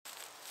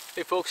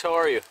Hey folks, how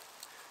are you?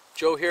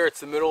 Joe here. It's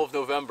the middle of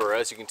November.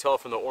 As you can tell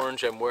from the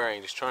orange I'm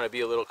wearing, just trying to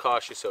be a little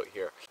cautious out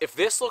here. If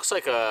this looks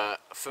like a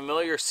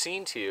familiar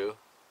scene to you,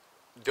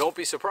 don't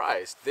be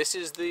surprised. This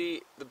is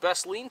the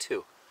best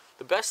lean-to.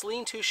 The best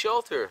lean-to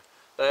shelter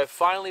that I've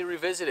finally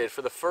revisited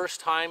for the first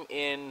time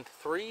in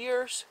 3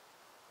 years?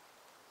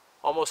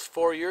 Almost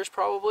 4 years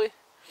probably.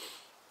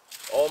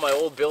 All my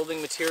old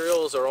building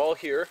materials are all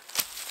here,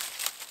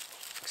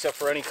 except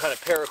for any kind of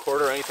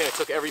paracord or anything. I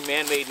took every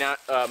man-made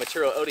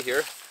material out of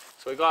here.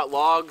 So I got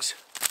logs,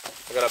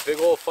 I got a big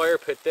old fire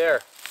pit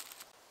there.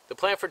 The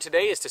plan for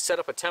today is to set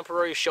up a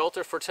temporary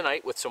shelter for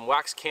tonight with some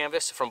wax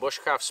canvas from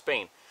Bushcraft,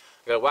 Spain.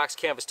 I got a wax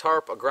canvas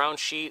tarp, a ground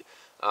sheet,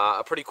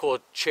 a pretty cool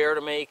chair to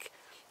make.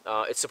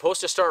 It's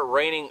supposed to start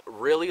raining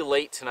really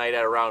late tonight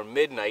at around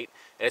midnight,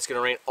 and it's going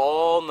to rain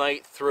all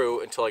night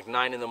through until like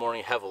 9 in the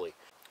morning heavily.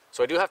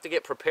 So I do have to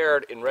get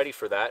prepared and ready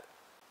for that.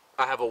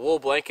 I have a wool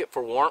blanket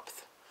for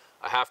warmth.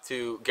 I have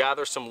to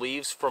gather some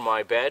leaves for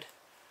my bed.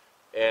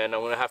 And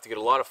I'm going to have to get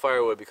a lot of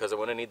firewood because I'm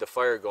going to need the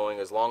fire going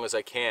as long as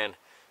I can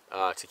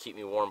to keep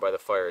me warm by the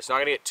fire. It's not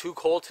going to get too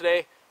cold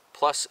today,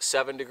 plus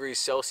 7 degrees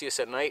Celsius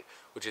at night,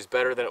 which is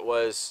better than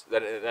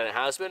it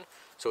has been,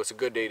 so it's a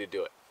good day to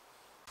do it.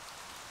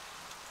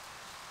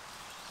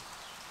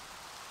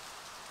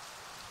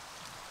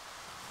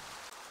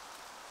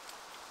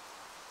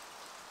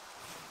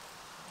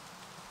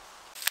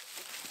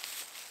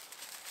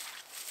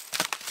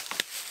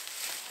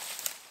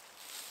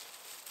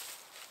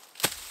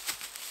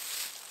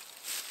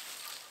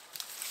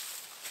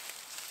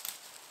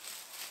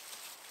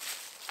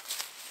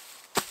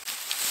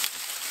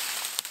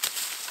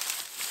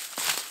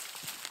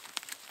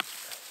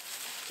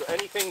 So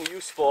anything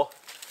useful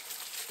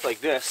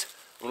like this,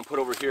 I'm going to put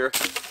over here,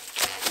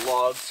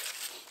 logs,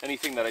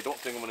 anything that I don't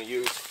think I'm going to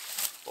use,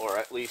 or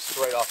at least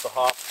right off the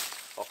hop,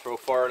 I'll throw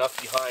far enough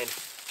behind,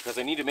 because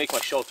I need to make my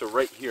shelter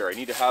right here. I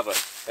need to have an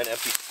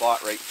empty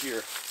spot right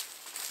here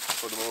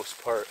for the most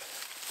part.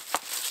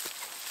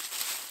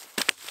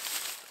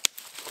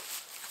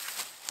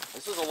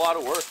 This was a lot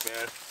of work,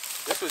 man.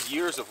 This was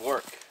years of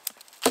work.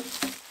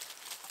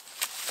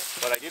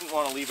 But I didn't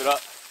want to leave it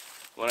up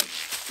when I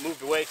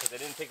moved away because I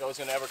didn't think I was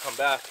going to ever come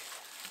back,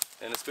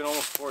 and it's been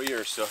almost 4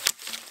 years, so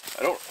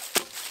I don't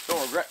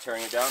regret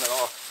tearing it down at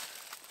all.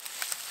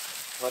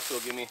 Plus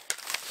it'll give me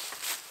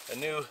a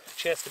new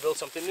chance to build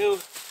something new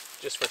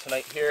just for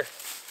tonight here,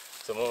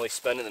 so I'm only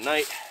spending the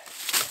night,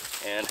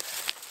 and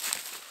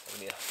give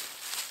me a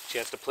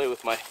chance to play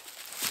with my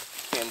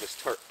canvas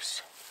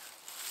tarps.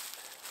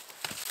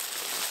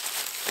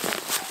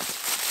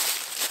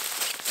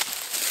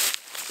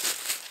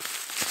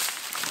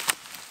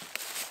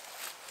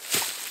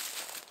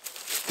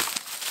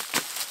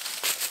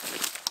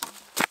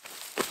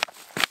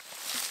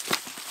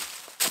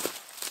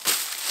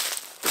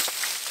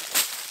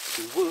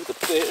 Were the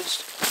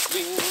best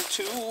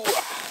lean-to.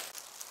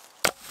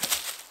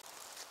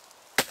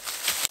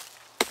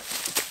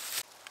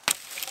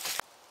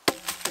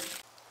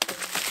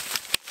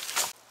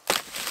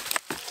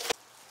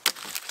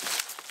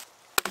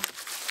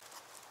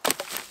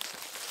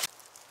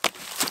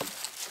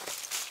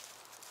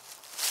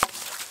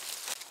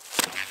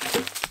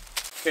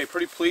 Okay,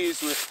 pretty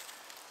pleased with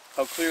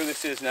how clear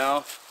this is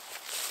now.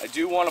 I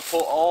do want to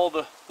pull all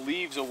the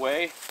leaves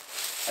away.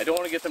 I don't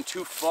want to get them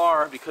too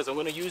far because I'm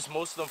going to use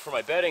most of them for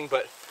my bedding,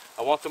 but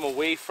I want them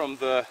away from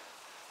the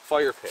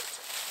fire pit.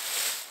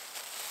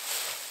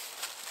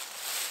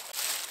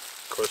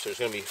 Of course, there's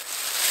going to be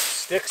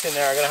sticks in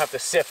there. I'm going to have to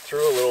sift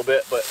through a little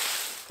bit, but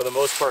for the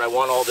most part, I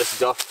want all this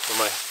duff for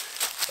my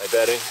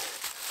bedding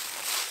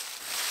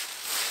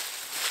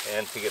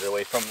and to get it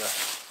away from the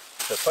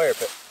fire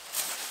pit.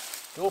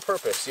 Dual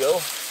purpose, yo.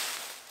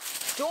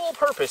 Dual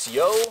purpose,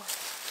 yo.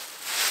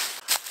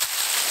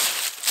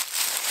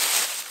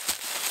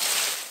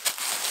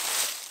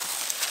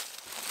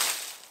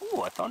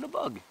 Ooh, I found a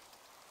bug.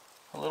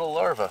 A little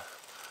larva.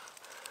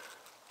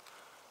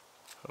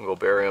 I'm gonna go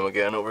bury him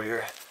again over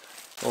here.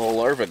 A little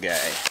larva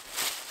guy.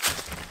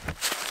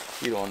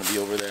 You don't want to be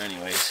over there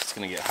anyways. It's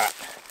gonna get hot.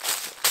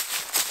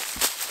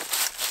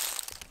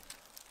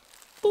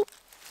 Boop.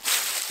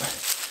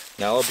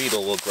 Now a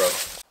beetle will grow.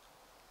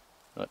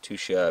 Not too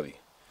shabby.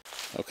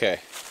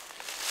 Okay.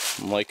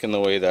 I'm liking the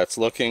way that's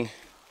looking.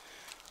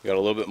 Got a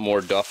little bit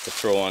more duff to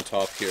throw on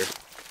top here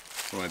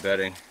for my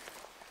bedding.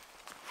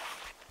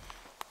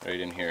 Right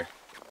in here.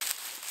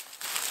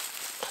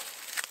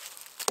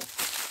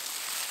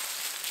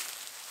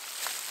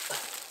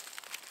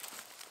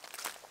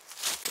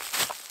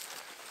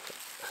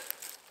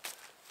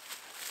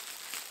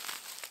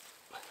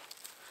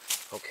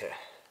 Okay.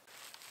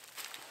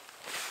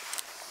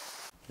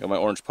 Got my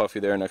orange puffy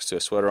there next to a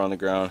sweater on the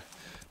ground.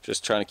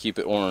 Just trying to keep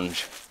it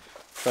orange.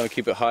 Trying to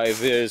keep it high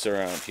vis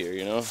around here,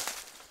 you know?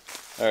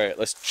 Alright,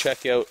 let's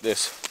check out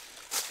this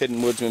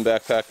Hidden Woodsman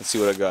backpack and see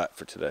what I got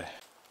for today.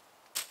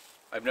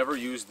 I've never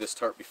used this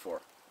tarp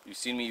before. You've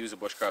seen me use a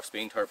Bushcraft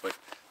Spain tarp, but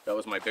that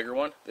was my bigger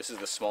one. This is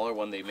the smaller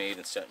one they made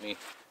and sent me,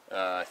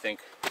 I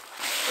think,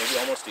 maybe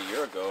almost a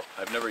year ago.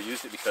 I've never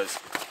used it because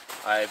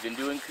I've been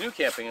doing canoe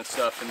camping and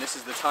stuff, and this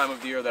is the time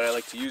of the year that I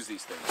like to use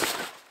these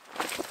things.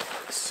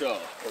 So,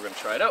 we're going to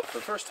try it out for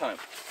the first time.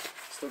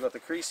 Still got the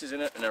creases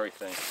in it and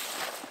everything.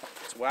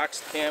 It's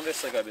waxed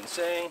canvas, like I've been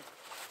saying.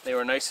 They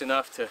were nice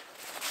enough to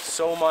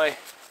sew my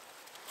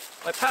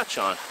patch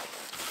on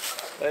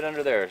right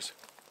under theirs.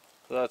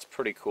 So that's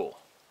pretty cool.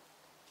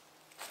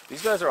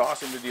 These guys are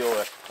awesome to deal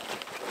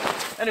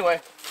with.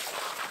 Anyway,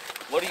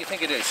 what do you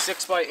think it is?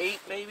 6 by 8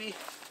 maybe?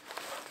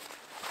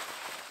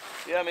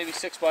 Yeah, maybe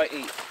 6 by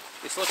 8.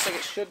 This looks like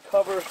it should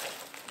cover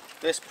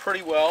this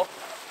pretty well.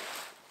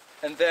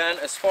 And then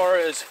as far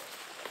as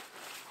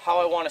how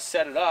I want to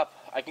set it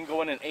up, I can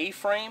go in an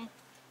A-frame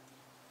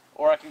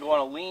or I can go on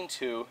a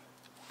lean-to.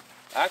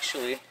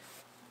 Actually,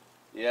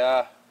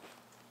 yeah,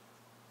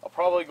 I'll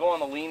probably go on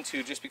the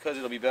lean-to just because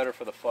it'll be better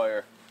for the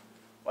fire.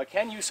 I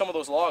can use some of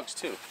those logs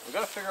too. We've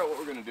got to figure out what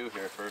we're going to do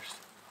here first.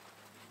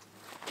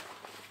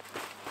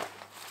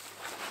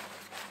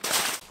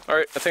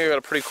 Alright, I think I got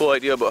a pretty cool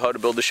idea about how to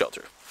build the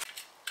shelter.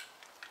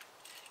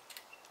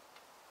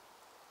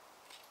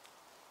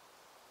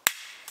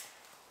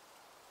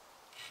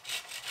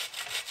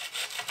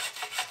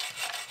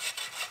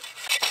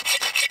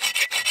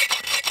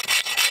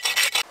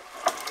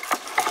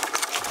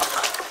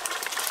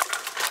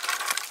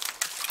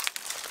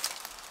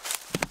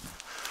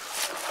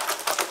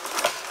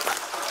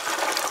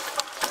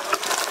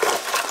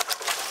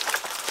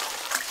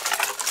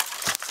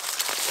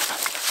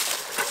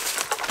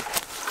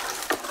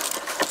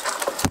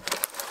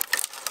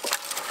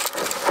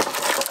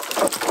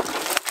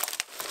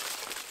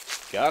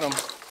 Got them.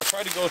 I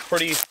tried to go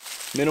pretty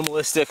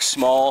minimalistic,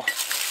 small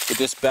with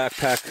this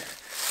backpack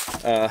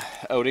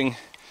outing,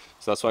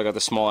 so that's why I got the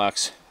small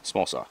axe,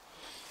 small saw.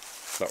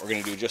 But we're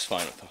going to do just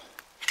fine with them.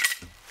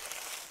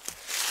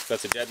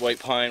 That's a dead white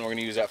pine. We're going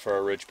to use that for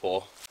our ridge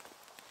pole.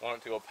 I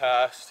want it to go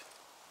past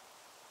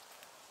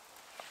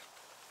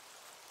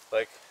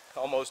like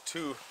almost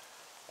 2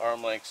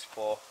 arm lengths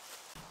full.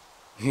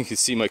 You can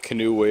see my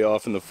canoe way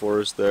off in the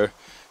forest there.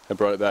 I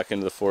brought it back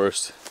into the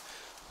forest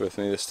with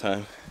me this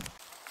time.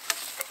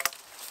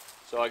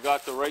 So I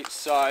got the right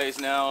size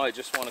now. I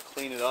just want to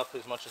clean it up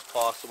as much as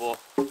possible.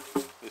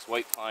 This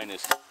white pine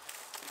is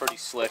pretty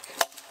slick,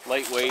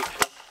 lightweight,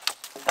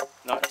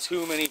 not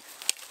too many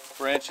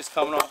branches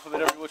coming off of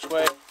it every which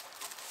way,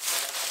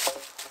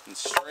 and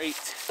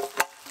straight,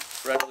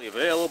 readily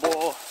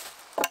available.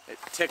 It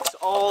ticks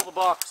all the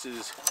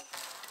boxes,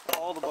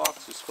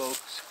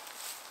 folks.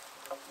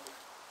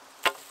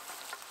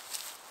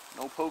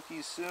 No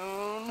pokies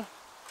soon.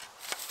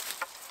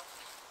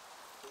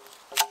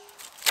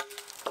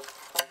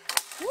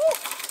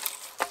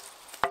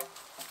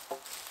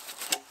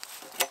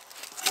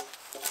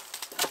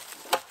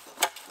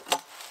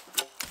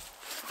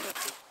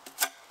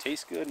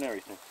 Tastes good and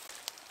everything.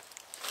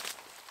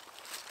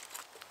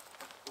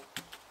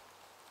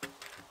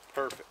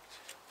 Perfect.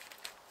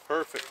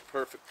 Perfect,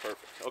 perfect,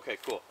 perfect. Okay,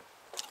 cool.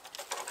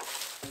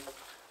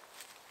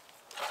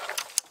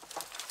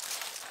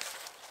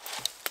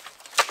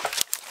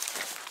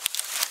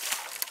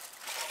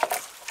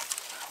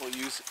 We'll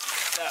use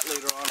that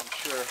later on, I'm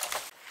sure.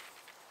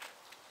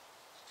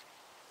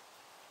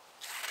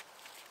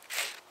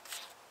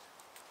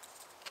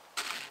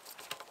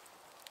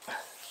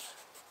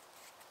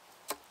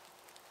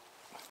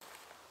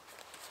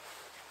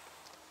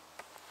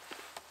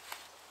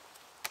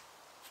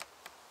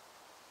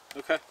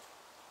 Okay.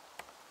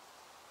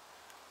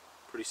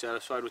 Pretty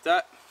satisfied with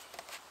that.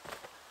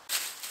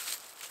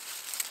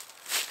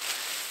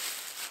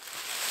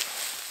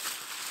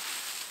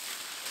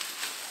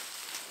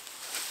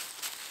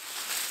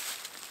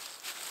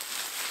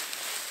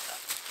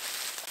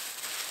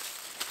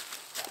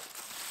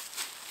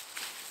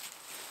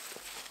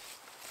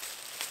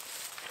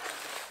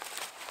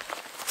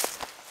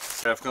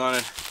 I've gone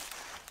and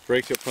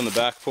raked it from the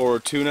back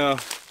forward too now.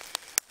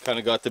 Kind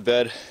of got the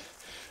bed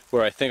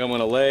where I think I'm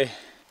going to lay,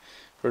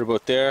 right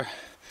about there,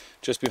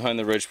 just behind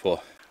the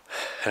ridgepole.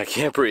 I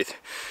can't breathe.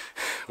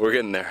 We're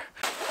getting there.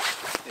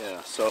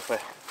 Yeah, so if I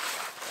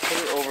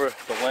put it over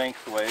the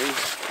lengthways,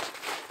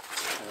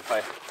 and if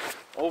I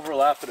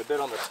overlap it a bit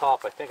on the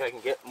top, I think I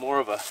can get more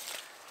of a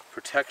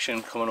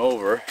protection coming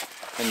over,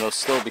 and they'll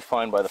still be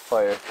fine by the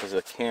fire because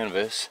of the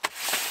canvas.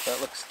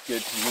 That looks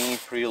good to me,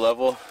 pretty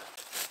level.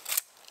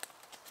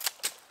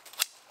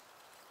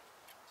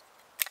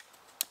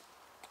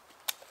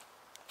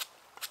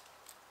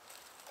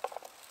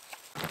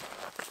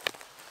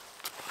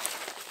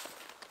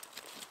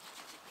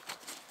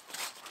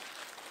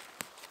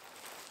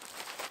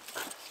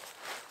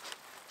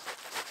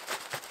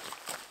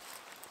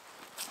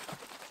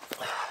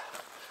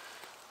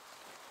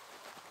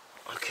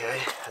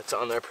 Okay, that's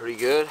on there pretty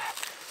good.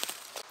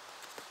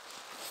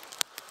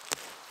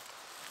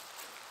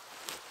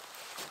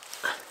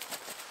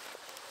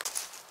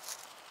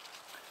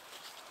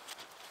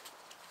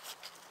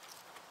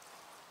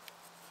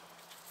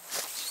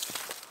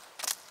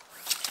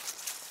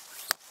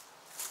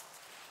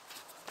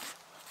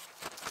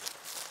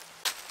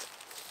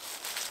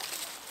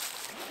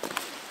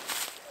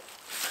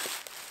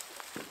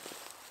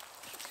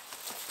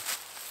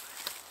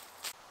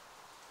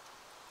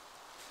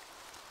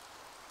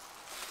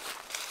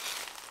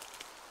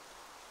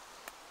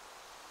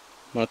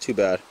 Not too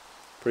bad.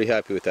 Pretty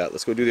happy with that.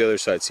 Let's go do the other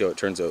side, see how it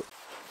turns out.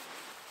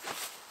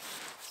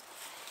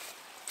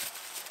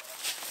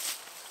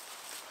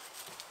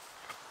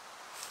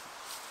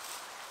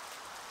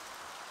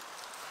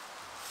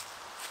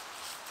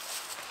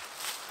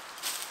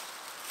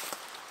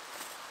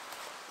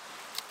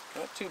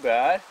 Not too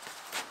bad.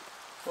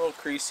 A little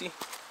creasy.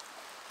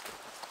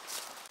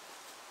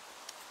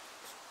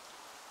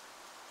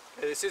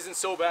 Okay, this isn't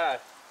so bad.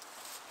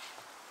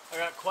 I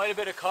got quite a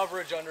bit of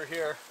coverage under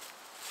here.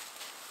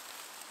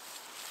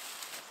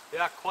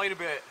 Yeah, quite a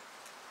bit.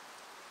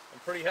 I'm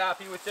pretty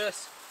happy with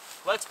this.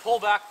 Let's pull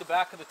back the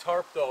back of the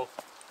tarp though,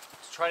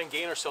 to try and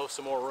gain ourselves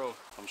some more room.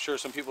 I'm sure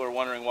some people are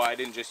wondering why I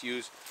didn't just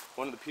use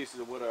one of the pieces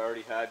of wood I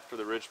already had for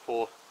the ridge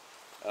pole,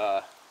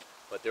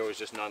 but there was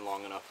just none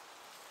long enough.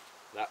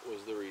 That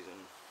was the reason.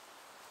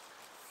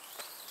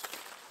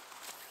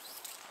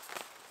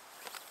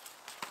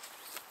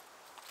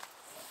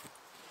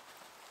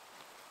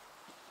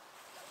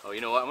 Oh,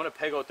 you know what? I'm going to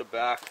peg out the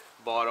back,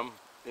 bottom,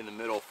 in the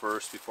middle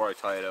first before I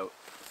tie it out.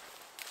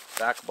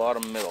 Back,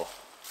 bottom, middle.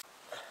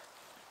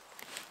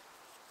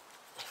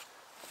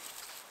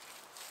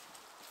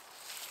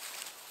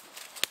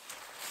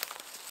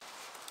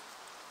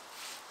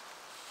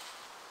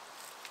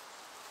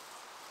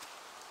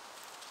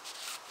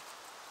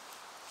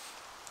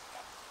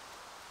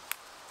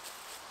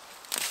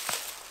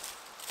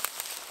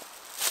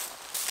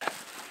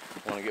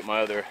 I want to get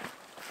my other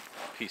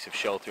piece of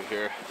shelter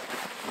here,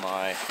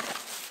 my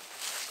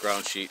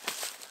ground sheet,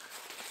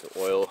 the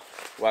oil,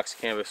 wax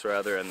canvas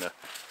rather, and the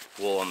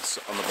wool on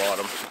the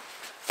bottom.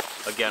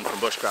 Again from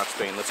Bushcraft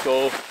Spain. Let's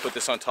go put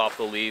this on top of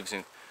the leaves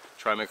and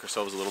try and make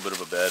ourselves a little bit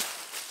of a bed.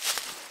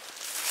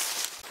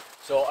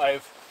 So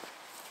I've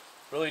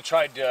really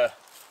tried to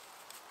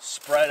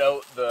spread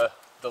out the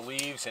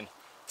leaves and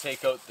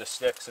take out the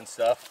sticks and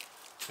stuff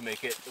to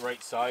make it the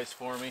right size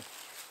for me.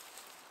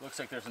 Looks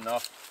like there's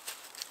enough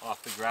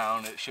off the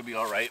ground. It should be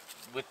all right.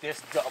 With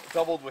this,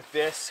 doubled with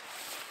this,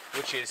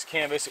 which is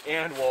canvas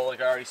and wool, like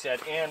I already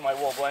said, and my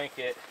wool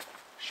blanket,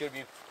 should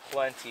be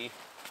plenty.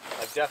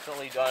 I've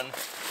definitely done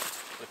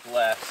with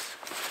less.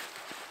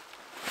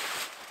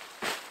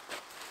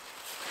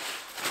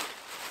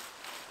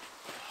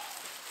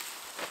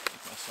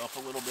 Make myself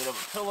a little bit of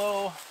a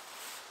pillow.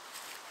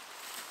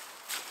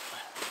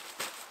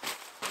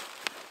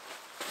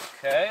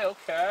 Okay,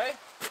 okay.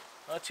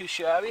 Not too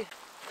shabby.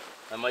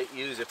 I might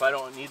use, if I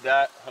don't need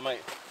that, I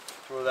might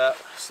throw that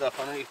stuff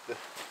underneath the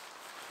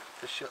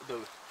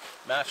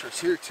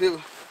mattress here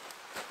too.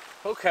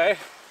 Okay.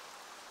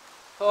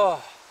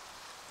 Oh.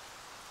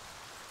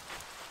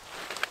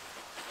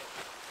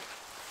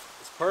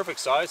 It's perfect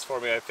size for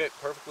me. I fit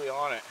perfectly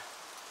on it.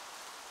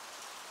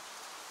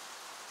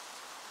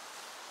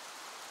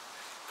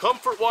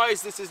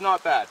 Comfort-wise, this is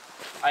not bad.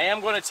 I am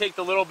going to take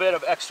the little bit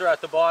of extra at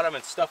the bottom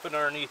and stuff it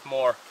underneath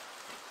more.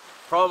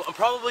 I'm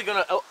probably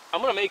gonna,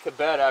 I'm gonna make a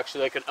bed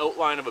actually, like an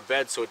outline of a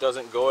bed so it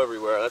doesn't go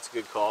everywhere. That's a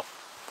good call.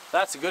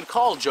 That's a good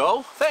call,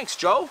 Joe. Thanks,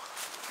 Joe.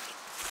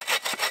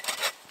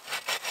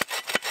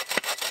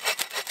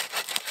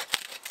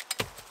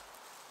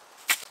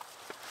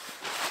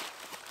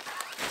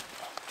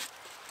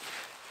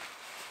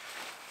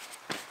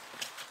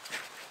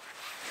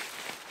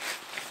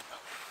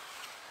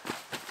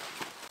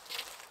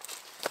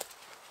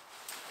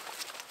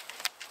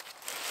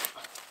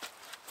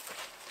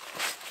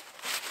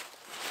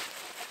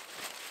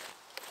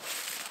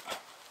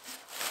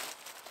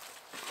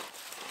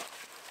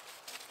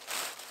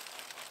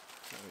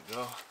 There we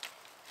go.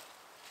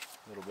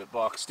 A little bit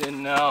boxed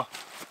in now.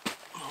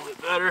 A little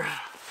bit better.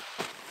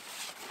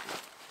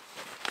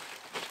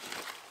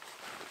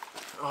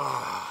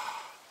 Oh.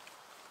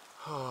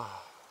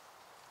 Oh.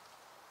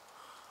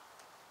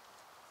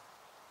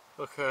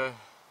 Okay.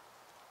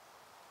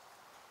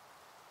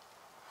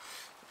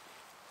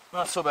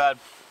 Not so bad.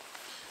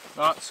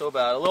 Not so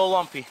bad. A little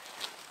lumpy,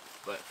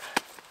 but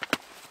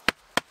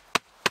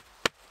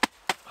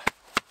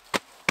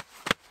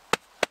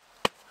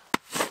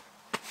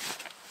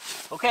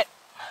okay,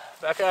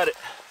 back at it.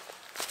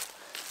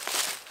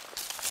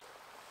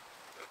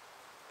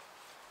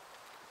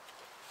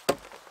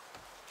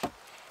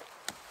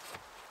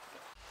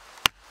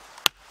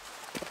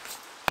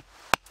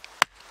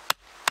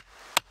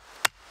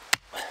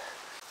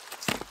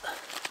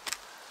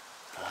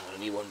 I'm gonna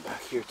need one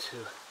back here too.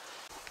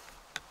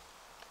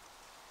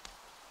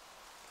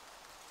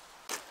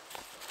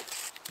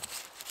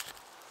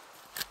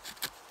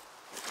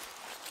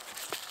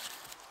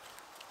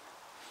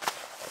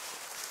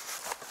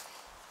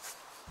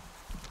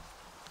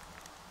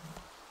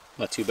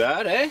 Not too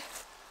bad, eh?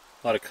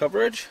 A lot of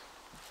coverage.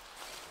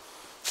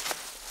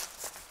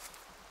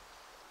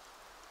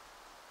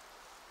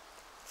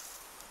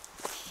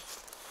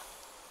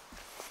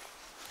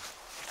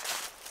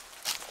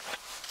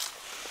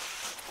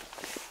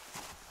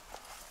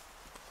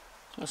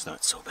 That's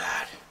not so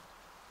bad.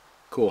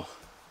 Cool.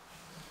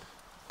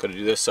 Gotta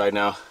do this side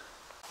now.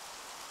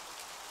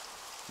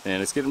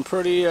 And it's getting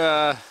pretty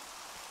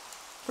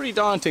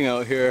daunting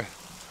out here.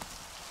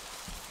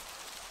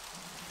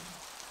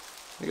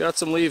 We got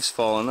some leaves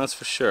falling, that's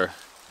for sure.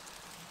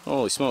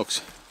 Holy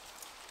smokes.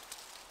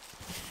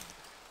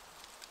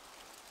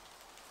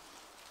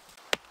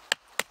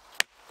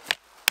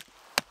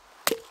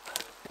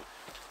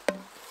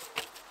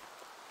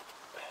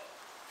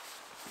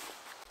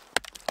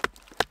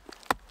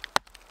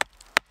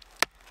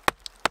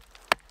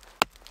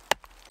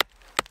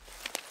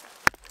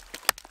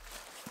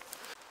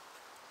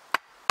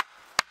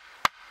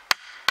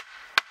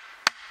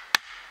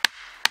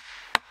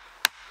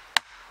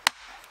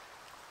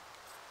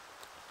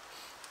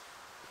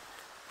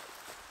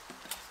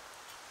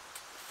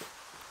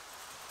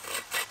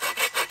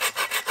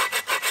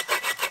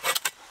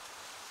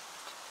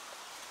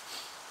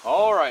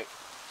 All right.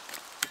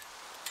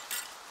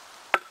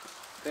 I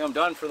think I'm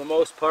done for the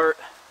most part.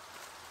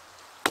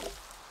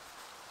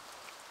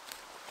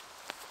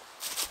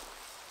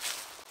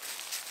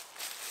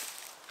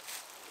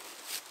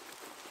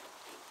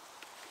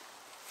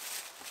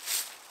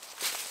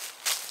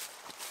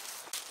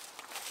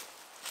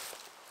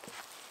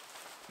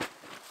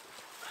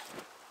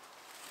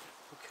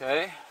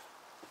 Okay.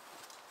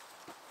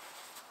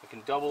 I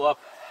can double up,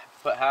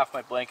 put half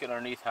my blanket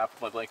underneath, half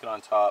of my blanket on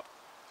top.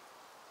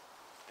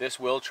 This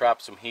will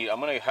trap some heat. I'm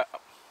gonna,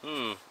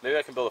 maybe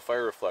I can build a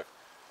fire reflector.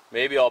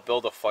 Maybe I'll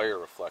build a fire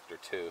reflector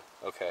too.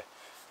 Okay.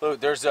 Look,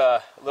 there's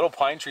little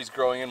pine trees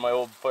growing in my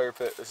old fire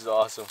pit. This is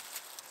awesome.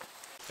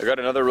 I got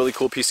another really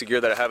cool piece of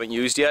gear that I haven't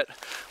used yet.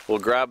 We'll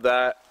grab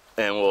that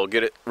and we'll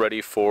get it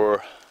ready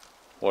for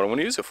what I'm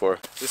gonna use it for.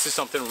 This is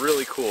something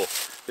really cool.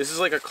 This is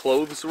like a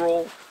clothes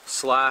roll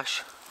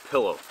slash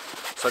pillow.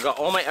 So I got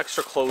all my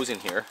extra clothes in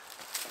here.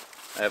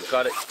 I've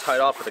got it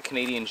tied off with a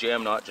Canadian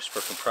jam knot just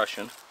for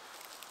compression.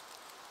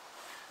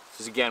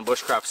 This is again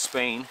Bushcraft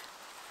Spain,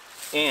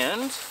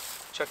 and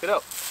check it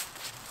out.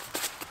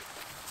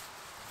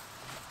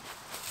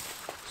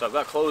 So I've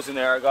got clothes in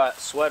there. I got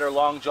sweater,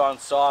 long john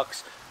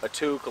socks, a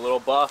toque, a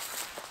little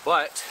buff.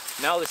 But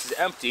now this is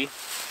empty. You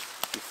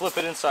flip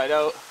it inside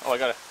out. Oh, I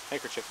got a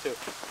handkerchief too. You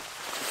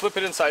flip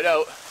it inside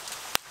out,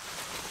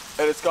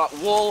 and it's got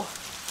wool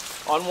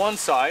on one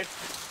side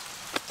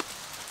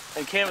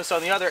and canvas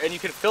on the other, and you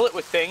can fill it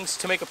with things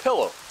to make a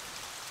pillow.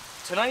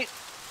 Tonight,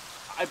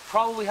 I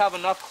probably have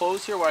enough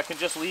clothes here where I can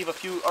just leave a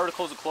few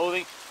articles of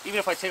clothing. Even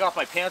if I take off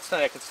my pants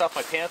tonight, I can stuff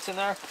my pants in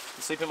there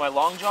and sleep in my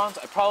long johns.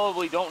 I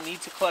probably don't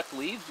need to collect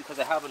leaves because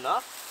I have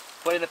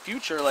enough. But in the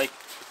future, like,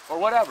 or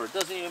whatever, it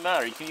doesn't even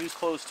matter. You can use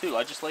clothes too.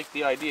 I just like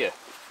the idea.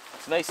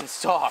 It's nice and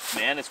soft,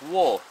 man. It's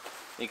wool.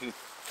 You can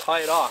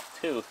tie it off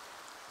too.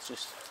 Let's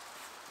just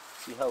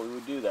see how we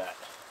would do that.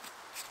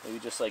 Maybe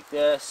just like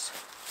this.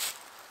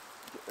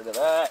 Get rid of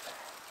that.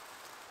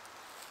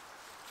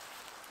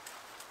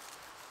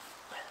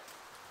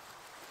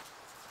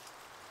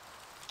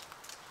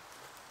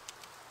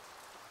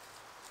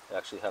 You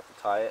actually have to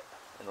tie it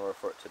in order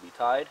for it to be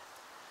tied.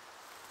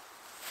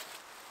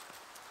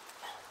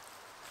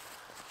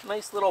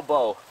 Nice little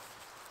bow.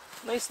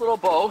 Nice little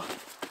bow.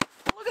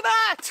 Look at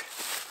that!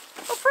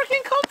 A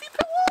freaking comfy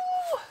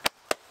pillow!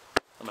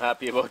 I'm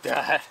happy about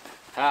that.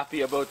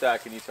 Happy about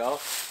that, can you tell?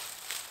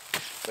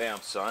 Bam,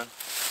 son.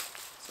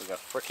 It's like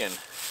a freaking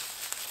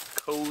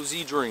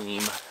cozy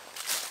dream.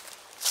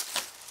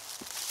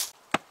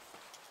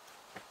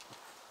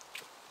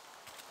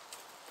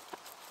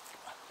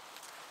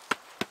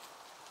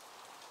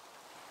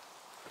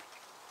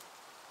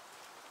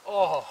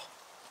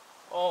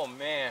 Oh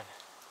man.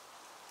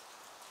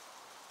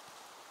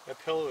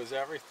 That pillow is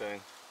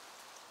everything.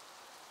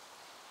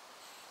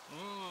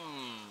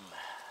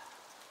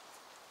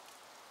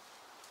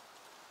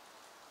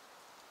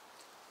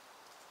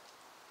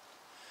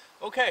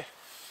 Okay.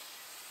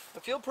 I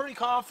feel pretty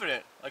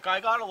confident. Like, I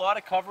got a lot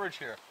of coverage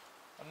here.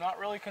 I'm not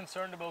really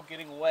concerned about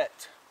getting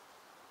wet,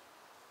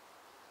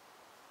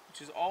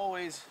 which is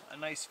always a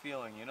nice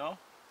feeling, you know?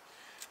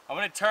 I'm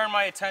going to turn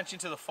my attention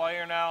to the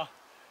fire now.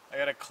 I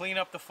got to clean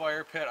up the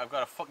fire pit. I've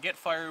got to get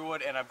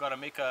firewood, and I've got to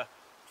make a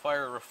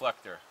fire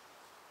reflector.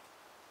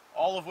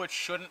 All of which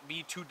shouldn't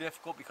be too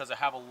difficult because I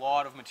have a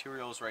lot of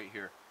materials right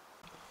here.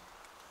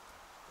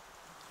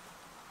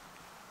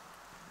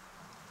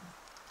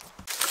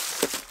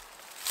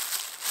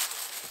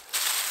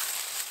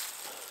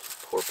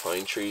 Poor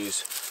pine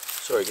trees.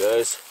 Sorry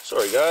guys.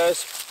 Sorry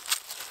guys.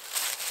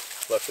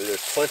 Luckily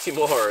there's plenty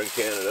more in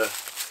Canada.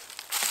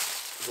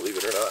 Believe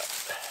it or not.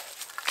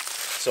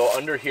 So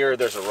under here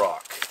there's a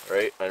rock,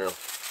 right? I don't know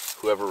if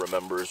whoever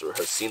remembers or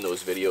has seen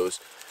those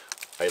videos.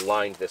 I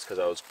lined this because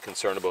I was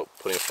concerned about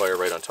putting a fire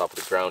right on top of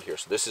the ground here.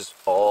 So this is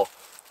all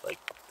like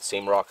the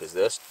same rock as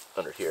this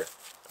under here.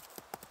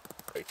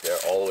 Right there,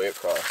 all the way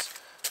across.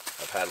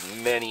 I've had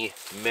many,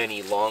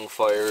 many long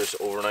fires,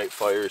 overnight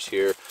fires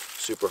here,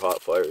 super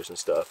hot fires and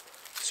stuff.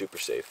 Super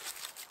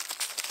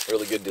safe.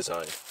 Really good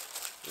design.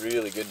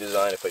 Really good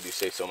design if I do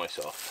say so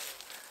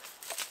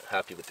myself. I'm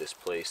happy with this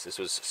place. This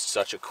was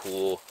such a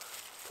cool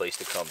place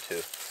to come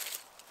to.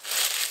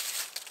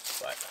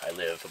 But I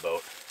live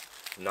about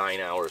 9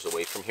 hours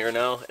away from here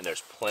now, and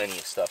there's plenty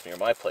of stuff near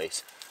my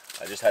place.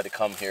 I just had to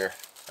come here,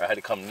 or I had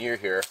to come near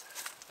here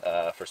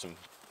for some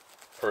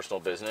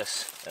personal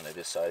business, and I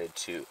decided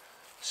to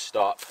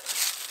stop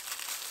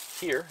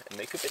here and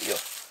make a video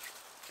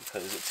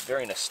because it's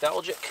very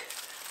nostalgic.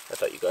 I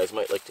thought you guys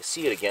might like to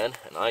see it again,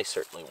 and I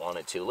certainly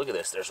wanted to. Look at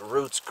this, there's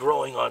roots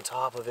growing on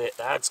top of it.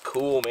 That's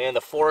cool, man.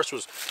 The forest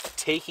was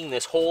taking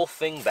this whole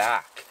thing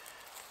back.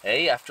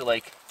 Hey, after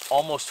like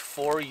almost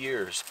 4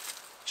 years,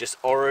 just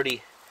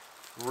already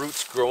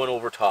roots growing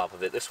over top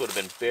of it. This would have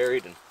been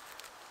buried and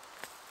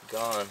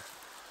gone.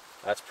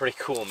 That's pretty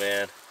cool,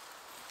 man.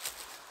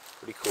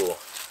 Pretty cool.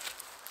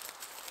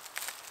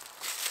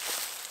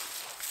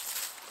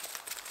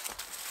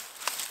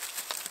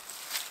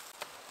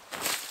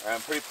 I'm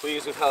pretty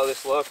pleased with how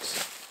this looks.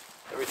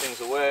 Everything's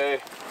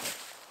away.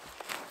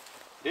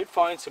 Did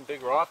find some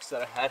big rocks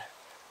that I had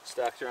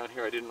stacked around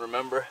here I didn't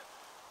remember.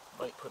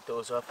 Might put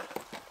those up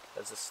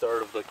as the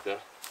start of like the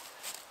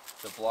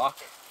block,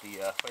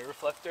 the fire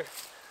reflector.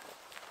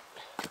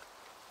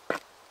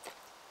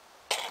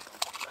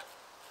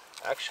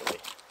 Actually,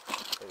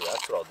 maybe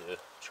that's what I'll do.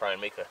 Try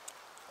and make a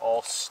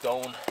all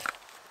stone,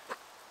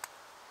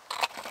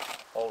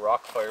 all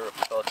rock fire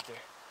reflector.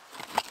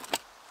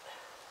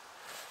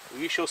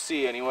 We shall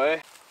see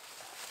anyway.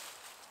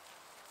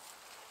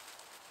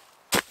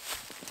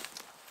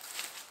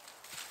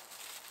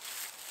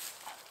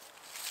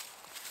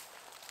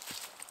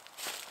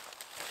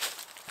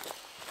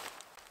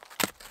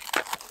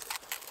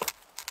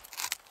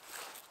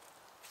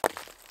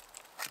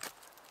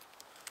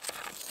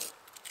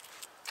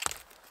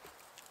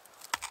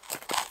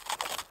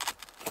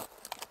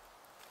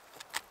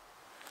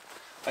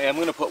 I'm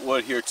going to put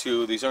wood here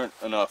too. These aren't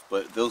enough,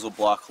 but those will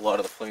block a lot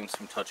of the flames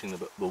from touching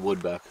the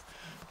wood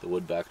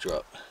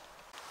backdrop.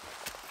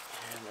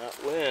 And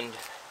that wind,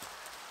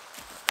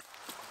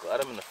 I'm glad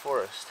I'm in the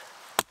forest.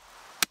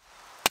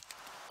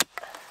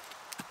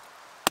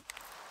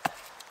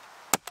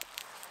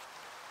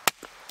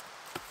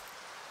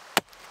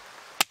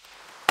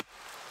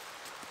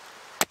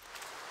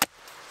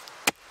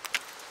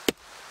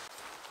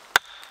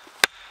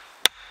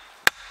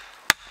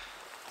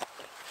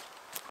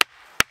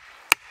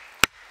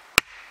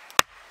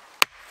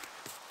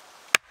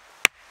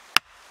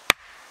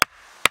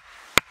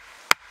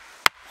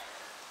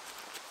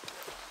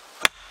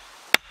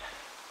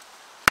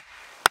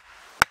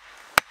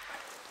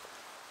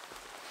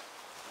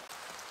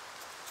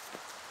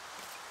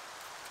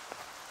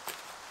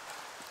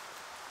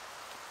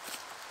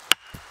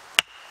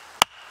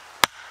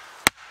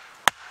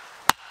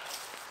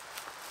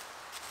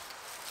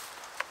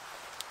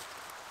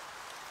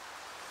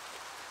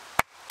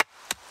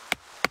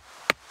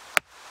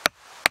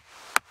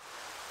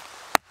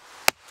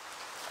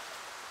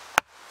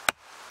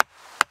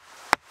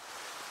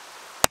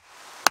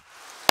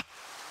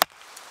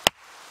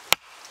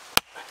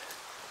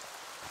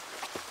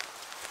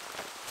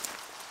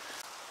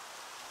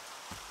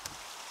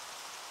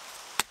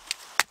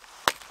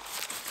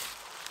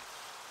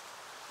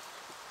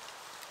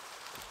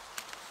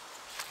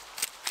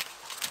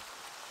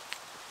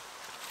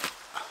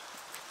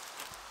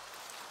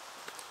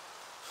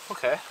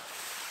 Okay,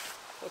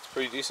 that's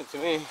pretty decent to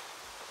me.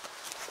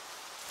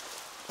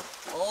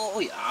 Oh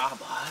yeah,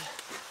 bud.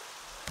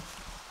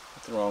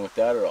 Nothing wrong with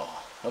that at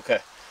all. Okay,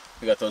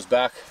 we got those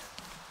back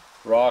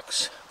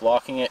rocks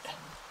blocking it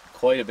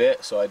quite a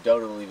bit, so I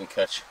doubt it'll even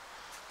catch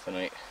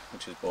tonight,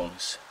 which is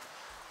bonus.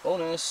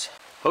 Bonus.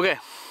 Okay,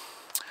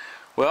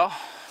 well,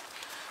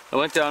 I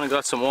went down and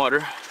got some water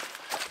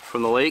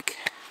from the lake.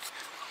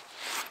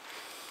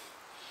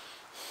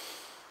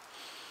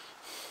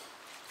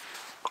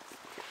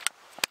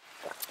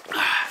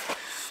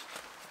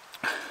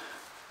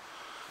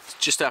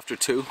 Just after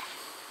 2.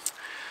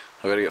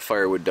 I gotta get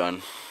firewood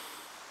done.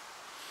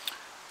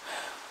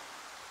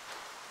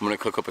 I'm gonna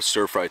cook up a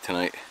stir fry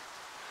tonight.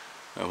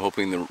 I'm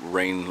hoping the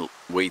rain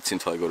waits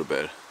until I go to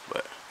bed,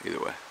 but either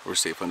way, we're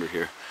safe under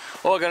here.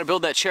 Oh, I gotta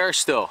build that chair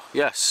still.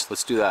 Yes,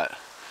 let's do that.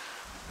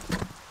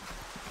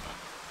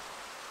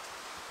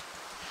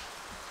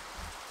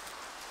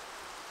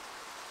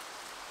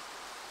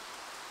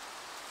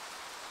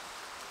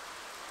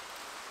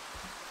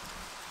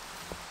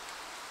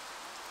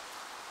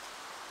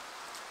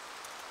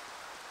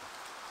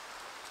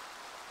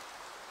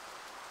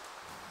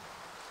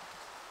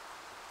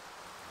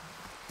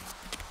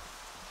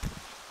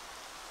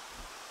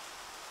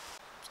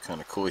 Kind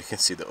of cool. You can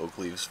see the oak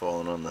leaves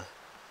falling on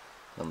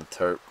the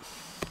tarp.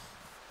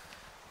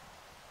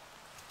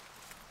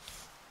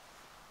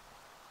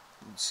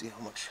 Let's see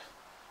how much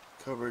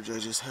coverage I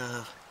just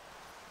have.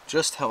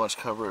 Just how much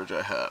coverage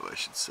I have, I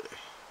should say.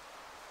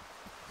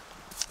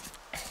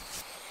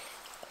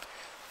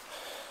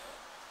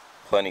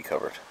 Plenty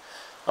covered.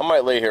 I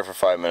might lay here for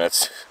 5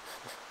 minutes.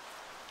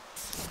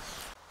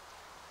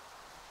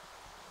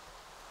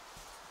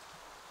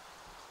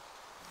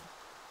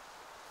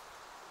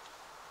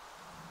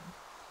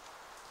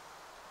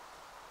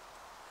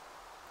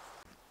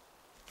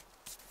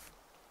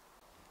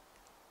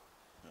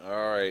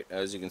 Alright,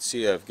 as you can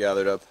see, I've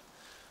gathered up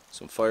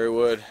some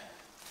firewood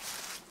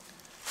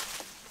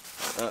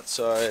on that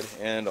side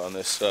and on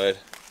this side.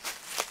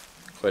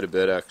 Quite a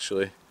bit,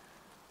 actually.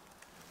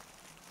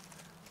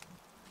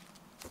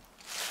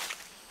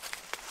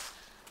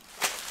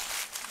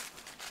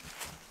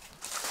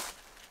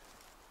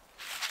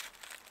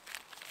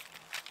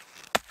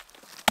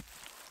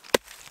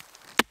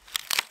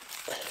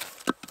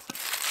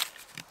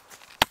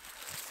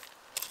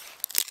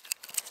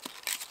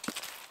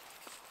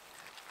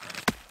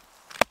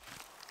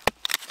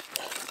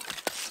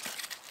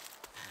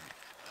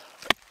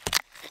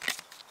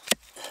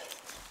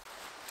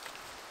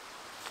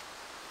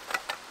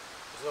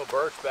 There's no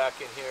birch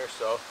back in here,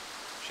 so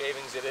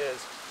shavings it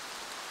is.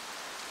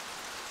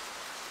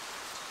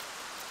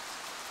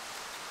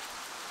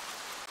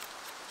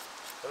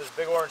 Got this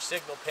big orange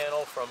signal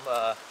panel from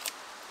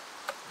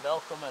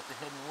Malcolm at the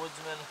Hidden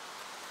Woodsman.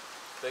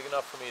 Big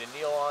enough for me to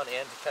kneel on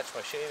and to catch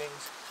my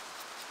shavings.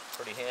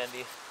 Pretty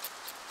handy.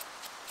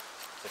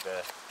 It's like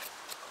a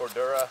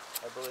Cordura,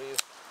 I believe.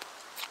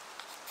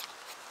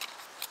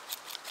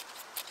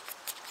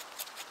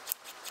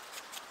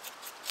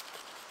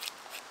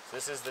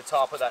 This is the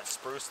top of that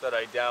spruce that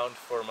I downed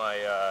for my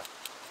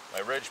my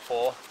ridge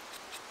pole.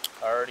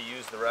 I already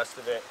used the rest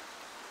of it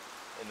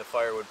in the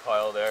firewood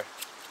pile there.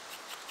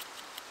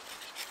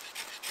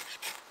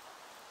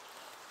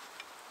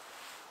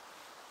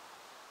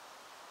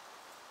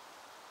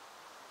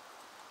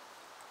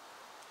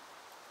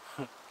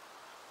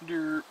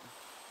 Dirt.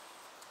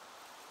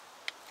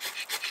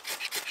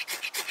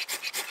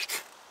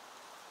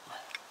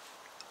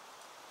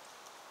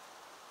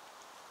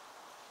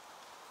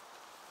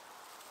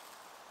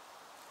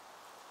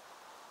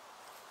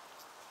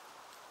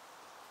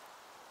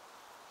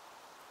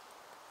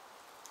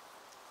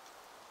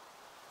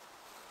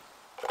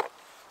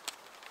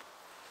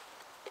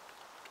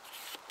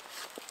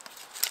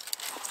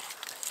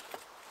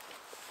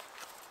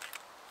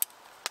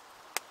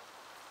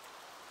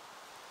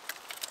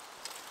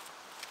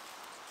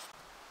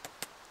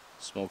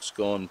 Smoke's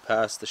going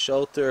past the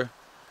shelter,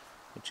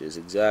 which is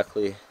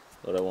exactly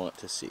what I want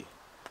to see.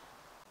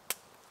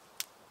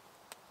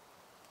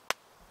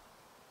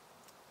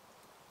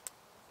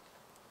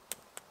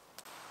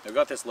 I've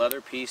got this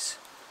leather piece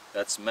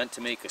that's meant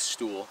to make a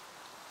stool,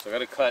 so I got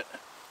to cut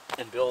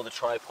and build a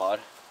tripod.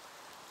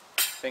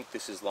 I think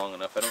this is long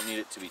enough. I don't need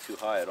it to be too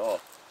high at all.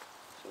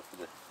 So for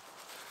the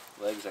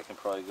legs I can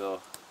probably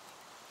go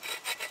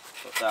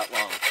about that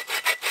long.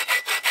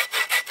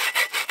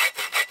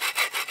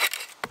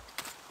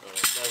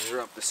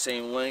 Measure up the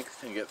same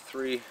length and get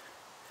 3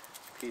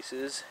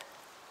 pieces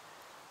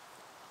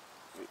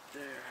right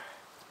there.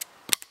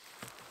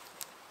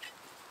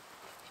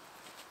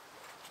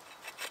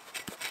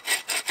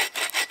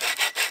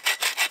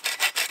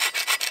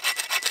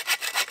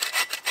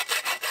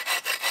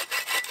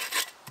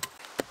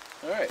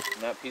 Alright,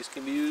 and that piece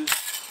can be used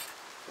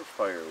for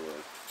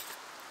firewood.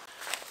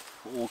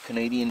 Old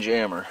Canadian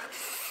jammer.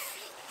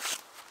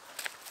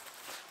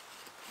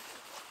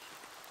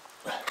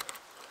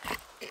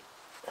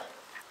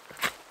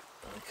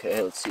 Okay,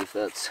 let's see if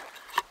that's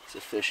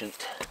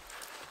sufficient.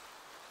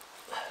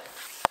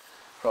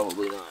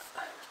 Probably not.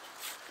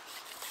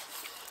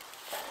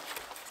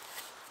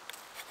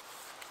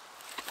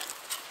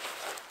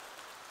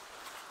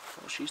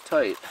 Well, she's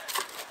tight.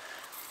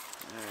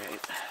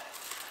 Alright.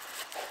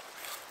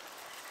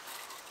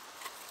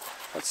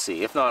 Let's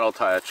see. If not, I'll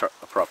tie a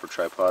proper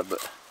tripod,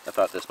 but I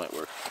thought this might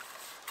work.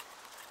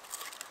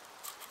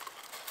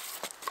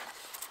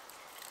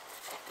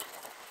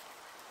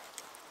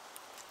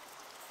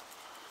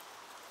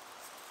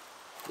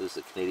 This is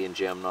a Canadian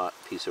jam knot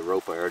piece of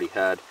rope I already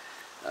had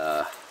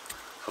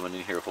coming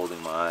in here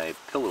holding my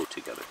pillow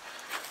together.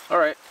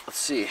 Alright, let's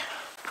see.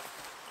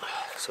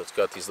 So it's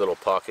got these little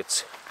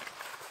pockets.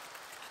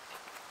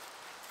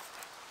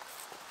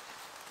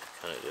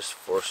 Kind of just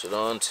force it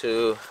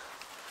onto.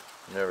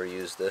 Never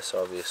used this,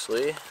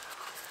 obviously.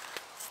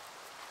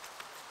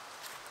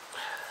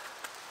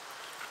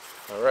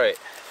 Alright.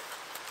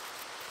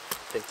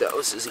 I think that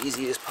was as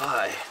easy as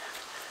pie.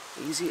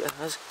 Easy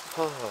as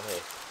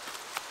pie.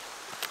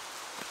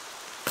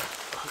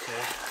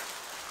 Okay.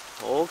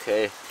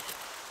 Okay.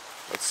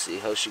 Let's see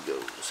how she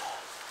goes.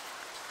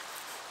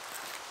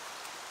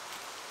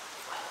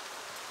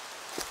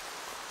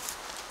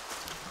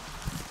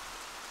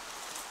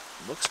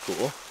 Looks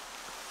cool.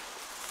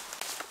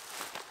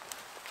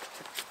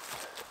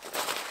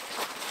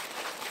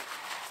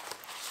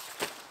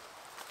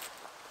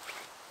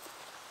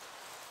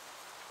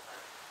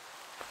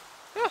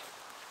 Yeah,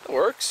 it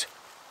works.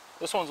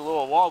 This one's a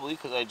little wobbly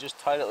because I just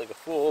tied it like a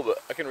fool,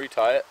 but I can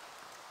retie it.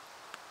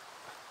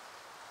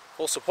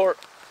 Full support.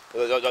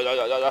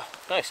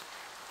 Nice.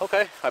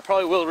 Okay, I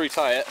probably will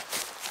retie it.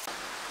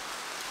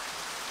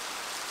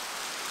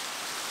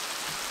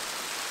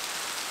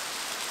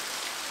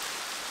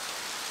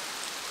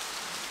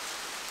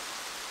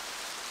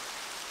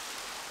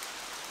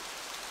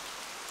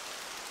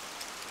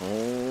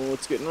 Oh,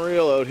 it's getting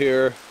real out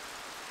here.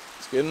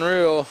 It's getting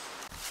real.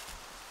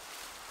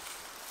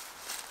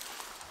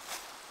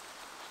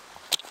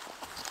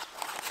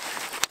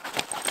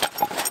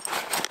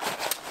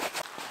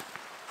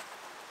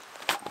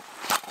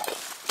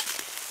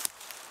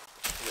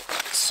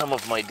 Some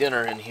of my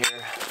dinner in here.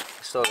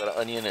 I still got an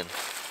onion and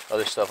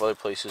other stuff other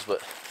places,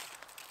 but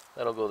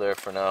that'll go there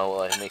for now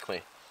while I make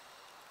my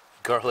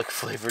garlic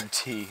flavored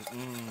tea.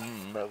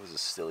 That was a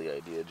silly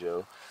idea,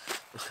 Joe.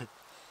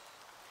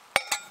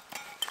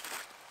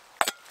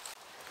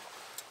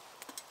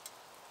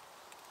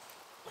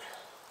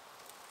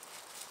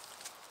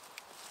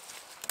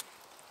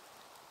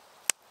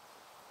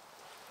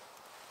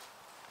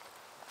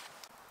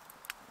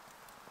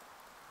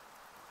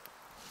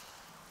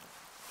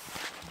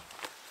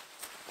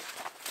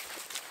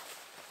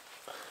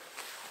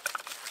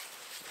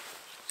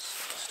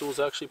 stool is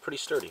actually pretty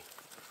sturdy.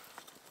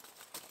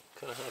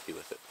 Kind of happy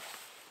with it.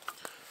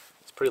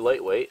 It's pretty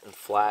lightweight and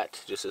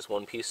flat, just this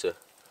one piece of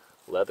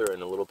leather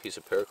and a little piece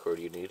of paracord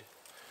you need.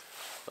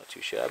 Not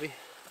too shabby.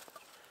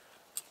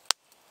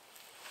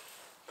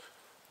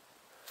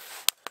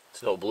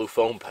 It's no blue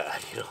foam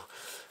pad, you know.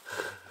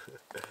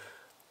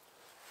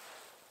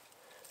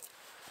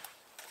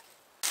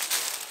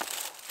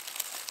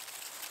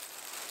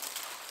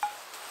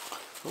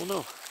 Oh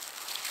no.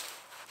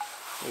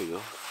 There you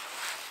go.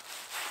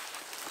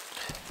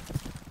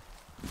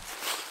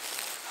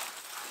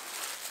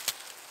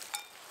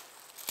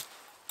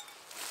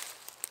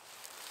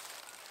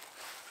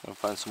 I'll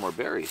find some more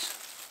berries.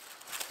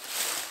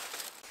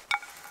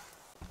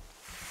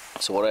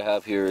 So what I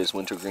have here is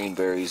wintergreen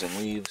berries and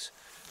leaves.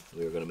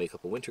 We are going to make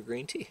up a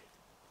wintergreen tea.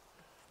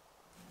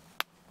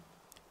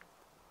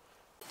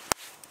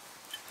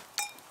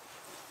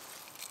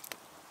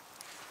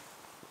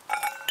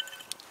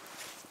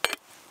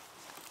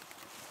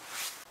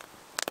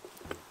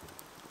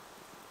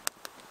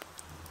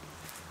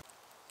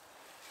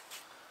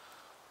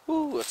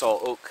 Ooh, it's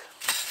all oak.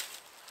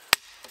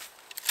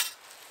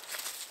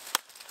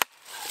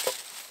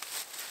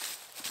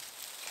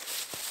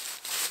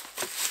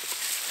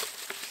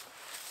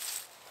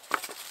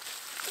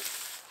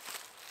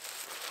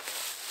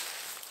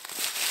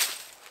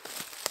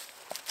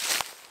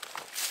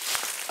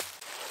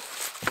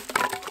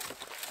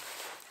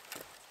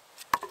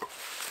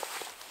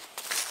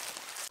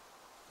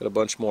 Got a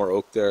bunch more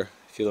oak there.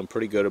 Feeling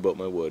pretty good about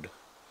my wood.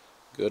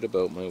 Good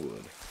about my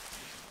wood.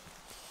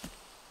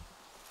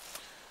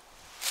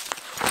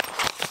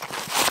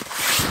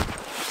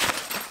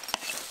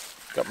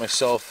 Got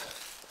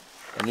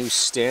myself a new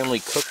Stanley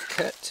cook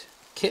kit.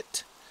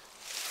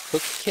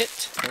 Cook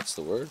kit? That's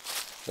the word.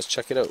 Let's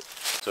check it out.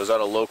 So I was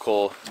at a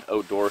local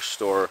outdoor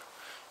store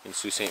in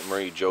Sault Ste.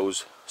 Marie,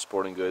 Joe's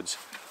Sporting Goods,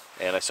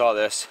 and I saw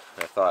this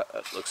and I thought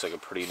it looks like a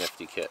pretty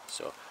nifty kit.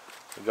 So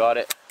I got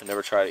it. I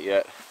never tried it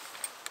yet.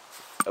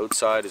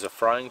 Outside is a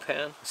frying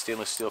pan, a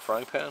stainless steel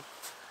frying pan.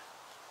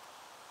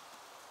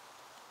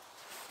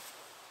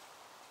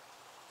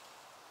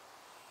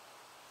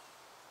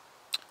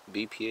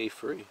 BPA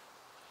free.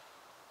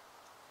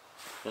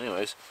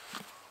 Anyways,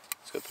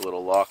 it's got the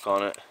little lock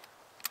on it.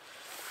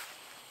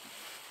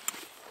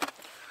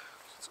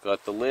 It's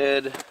got the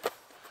lid.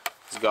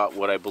 It's got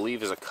what I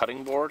believe is a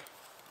cutting board.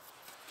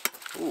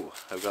 Ooh,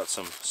 I've got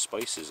some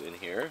spices in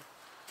here.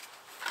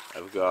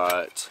 I've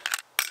got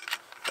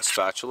a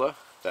spatula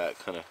that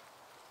kind of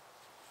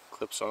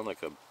clips on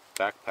like a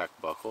backpack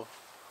buckle,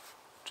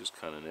 which is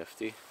kind of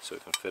nifty, so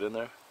it can fit in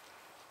there.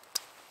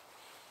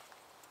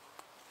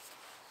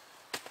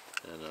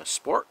 And a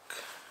spork,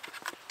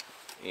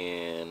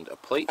 and a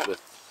plate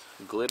with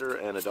glitter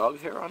and a dog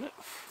hair on it,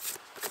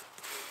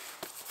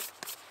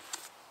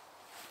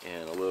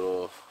 and a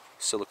little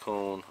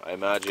silicone, I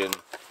imagine,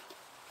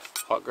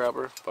 hot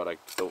grabber, but I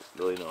don't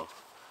really know.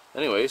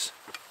 Anyways,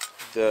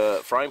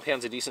 the frying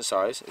pan's a decent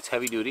size. It's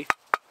heavy duty,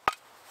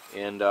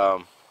 and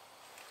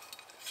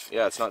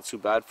yeah, it's not too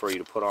bad for you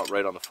to put on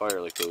right on the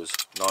fire like those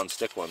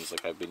non-stick ones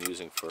like I've been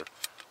using for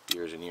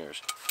years and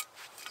years.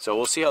 So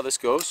we'll see how this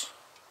goes.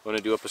 I'm going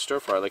to do up a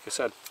stir fry like I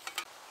said.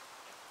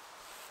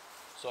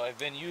 So I've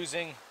been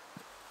using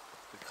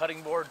the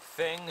cutting board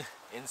thing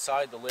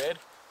inside the lid,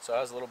 so it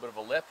has a little bit of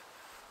a lip.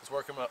 It's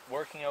working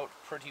out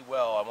pretty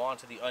well. I'm on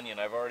to the onion.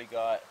 I've already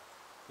got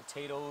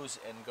potatoes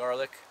and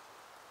garlic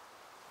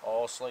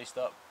all sliced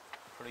up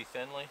pretty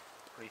thinly,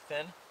 pretty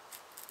thin.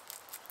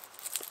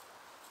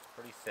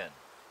 Pretty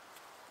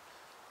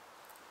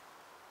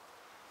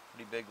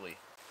bigly.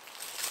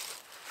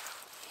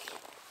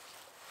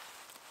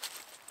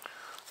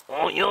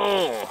 Oh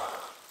yeah!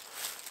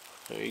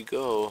 There you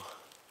go.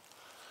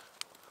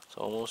 It's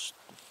almost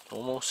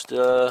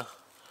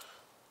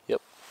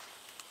yep.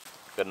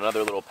 Got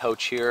another little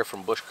pouch here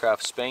from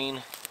Bushcraft,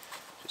 Spain.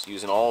 Just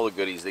using all the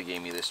goodies they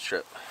gave me this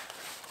trip.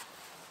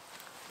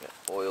 Got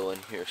oil in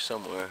here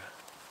somewhere.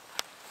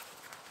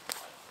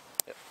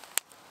 Yep.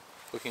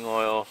 Cooking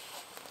oil.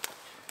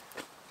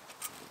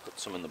 Put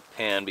some in the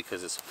pan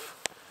because it's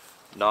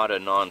not a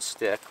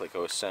non-stick, like I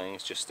was saying.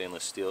 It's just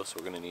stainless steel, so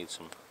we're going to need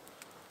some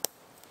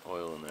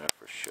oil in there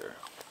for sure.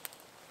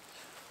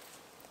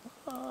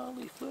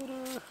 Leaf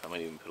litter. I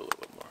might even put a little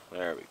bit more.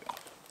 There we go.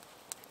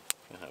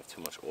 Can't have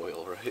too much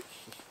oil, right?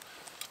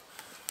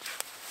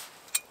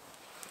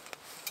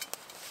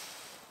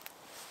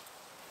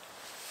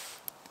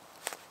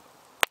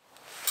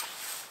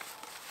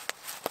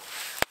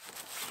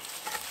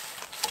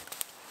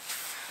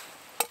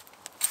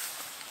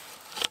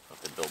 I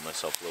have to build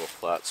myself a little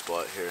flat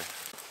spot here.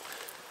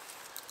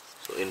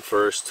 So in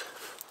first,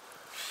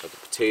 got the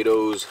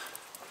potatoes,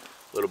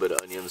 a little bit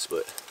of onions,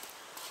 but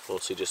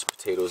mostly just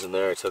potatoes in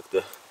there. I took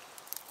the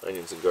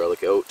onions and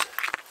garlic out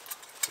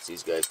because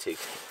these guys take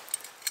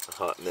a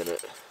hot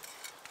minute.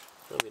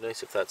 It would be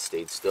nice if that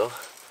stayed still.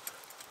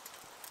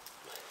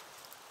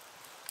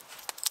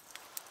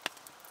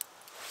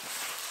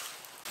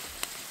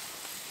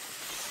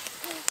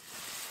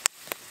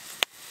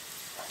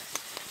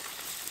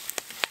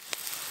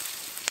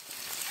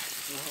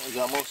 We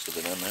got most of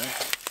it in there.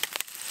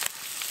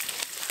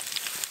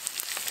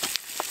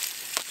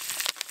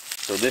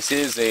 So this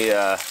is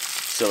a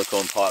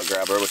silicone pot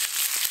grabber, which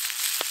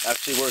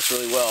actually works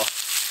really well.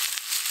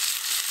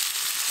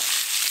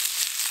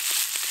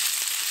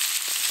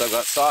 So I've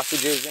got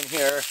sausages in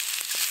here,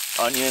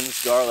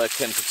 onions, garlic,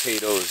 and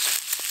potatoes.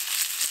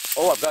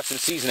 Oh, I've got some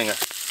seasoning. I'm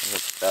going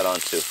to put that on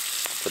too.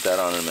 Put that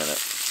on in a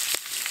minute.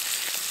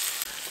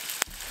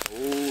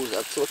 Oh,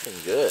 that's looking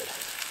good.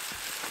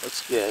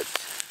 Let's get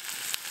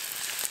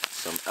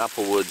some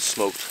applewood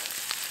smoked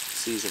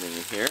seasoning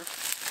in here.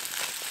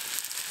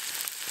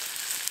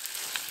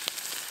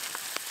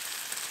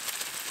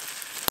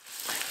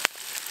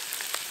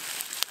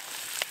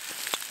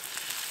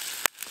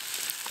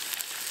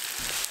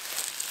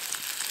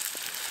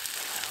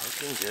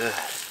 Looking good.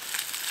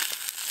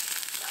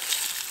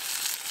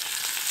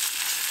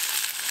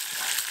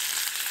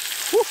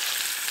 Woo.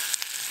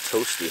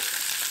 Toasty.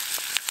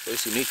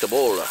 Toasty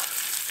meatball.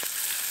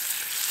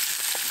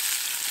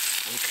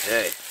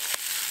 Okay.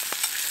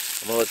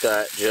 I'm gonna let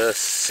that just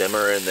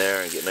simmer in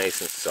there and get nice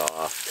and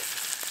soft.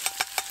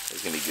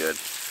 It's gonna be good.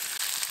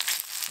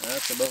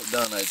 That's about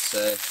done, I'd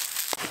say.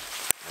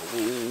 Oh,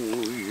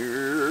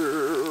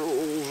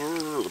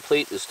 yeah. The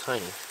plate is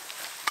tiny.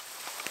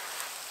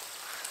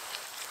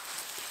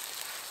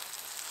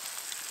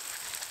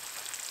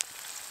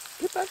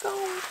 Get back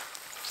on.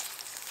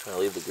 Trying to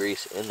leave the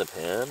grease in the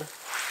pan.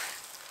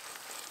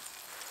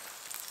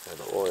 Or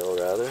the oil,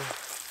 rather. It's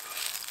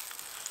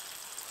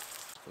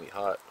gonna be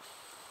hot.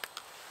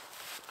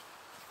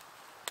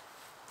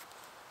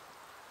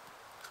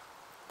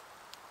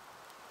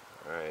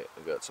 Alright,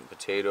 we've got some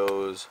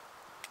potatoes,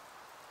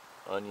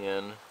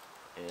 onion,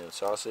 and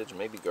sausage,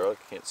 maybe garlic.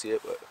 I can't see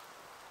it, but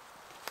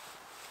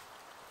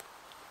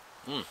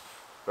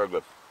very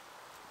good.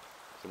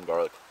 Some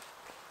garlic.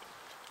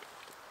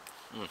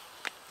 It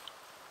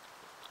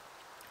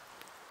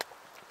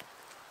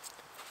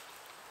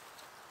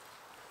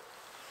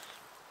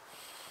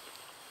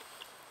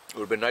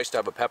would have been nice to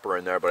have a pepper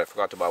in there, but I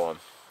forgot to buy one.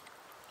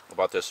 I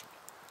bought this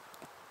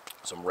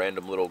some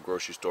random little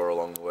grocery store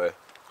along the way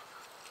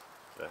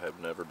that I have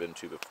never been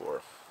to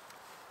before.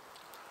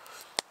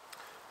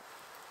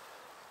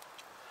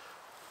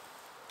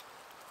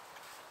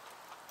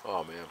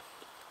 Oh man,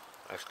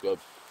 that's good.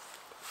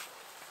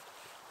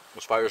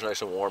 This fire's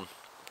nice and warm.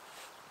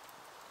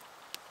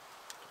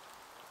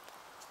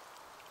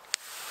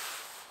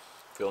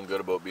 Feeling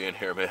good about being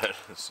here, man.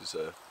 This is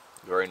a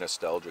very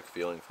nostalgic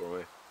feeling for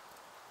me.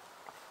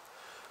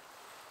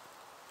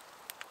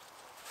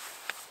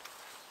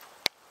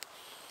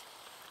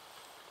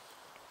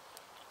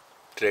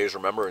 Today is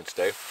Remembrance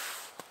Day.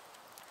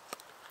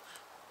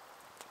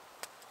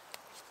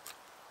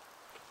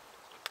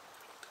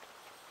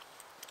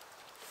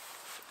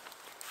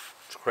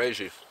 It's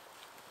crazy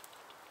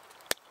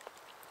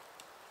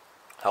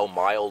how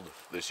mild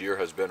this year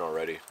has been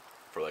already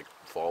for like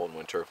fall and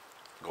winter,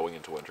 going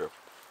into winter.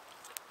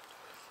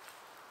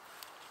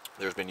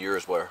 There's been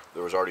years where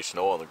there was already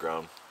snow on the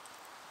ground.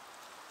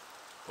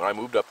 When I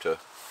moved up to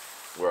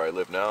where I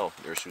live now,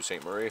 near Sault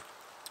Ste. Marie,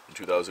 in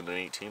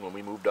 2018, when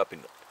we moved up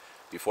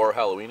before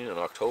Halloween in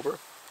October,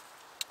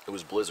 it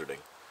was blizzarding.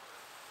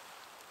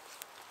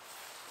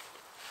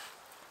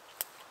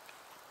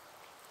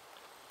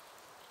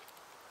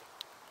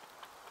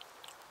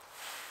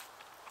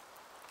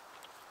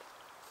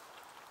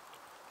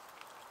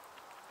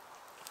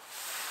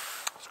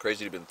 It's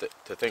crazy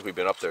to think we've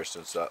been up there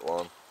since that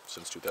long,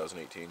 since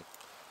 2018.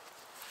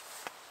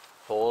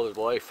 Whole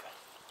other life.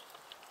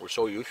 We're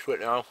so used to it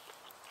now.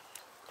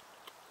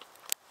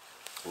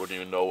 We wouldn't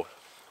even know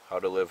how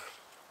to live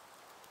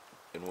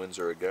in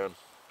Windsor again.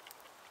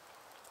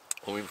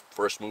 When we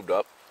first moved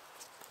up,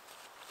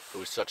 it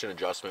was such an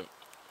adjustment.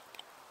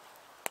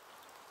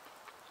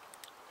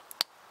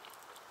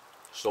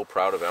 So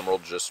proud of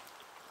Emerald just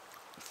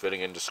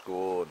fitting into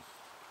school and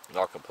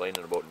not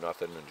complaining about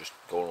nothing and just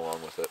going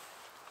along with it.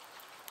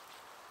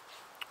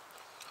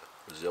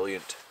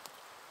 Resilient.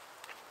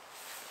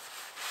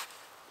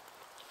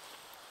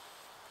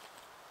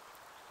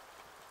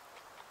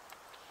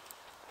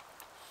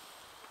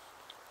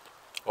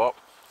 Well,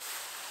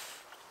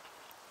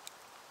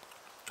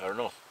 I don't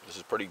know. This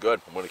is pretty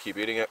good. I'm going to keep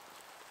eating it.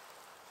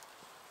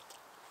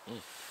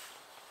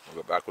 I'll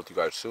get back with you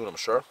guys soon, I'm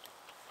sure.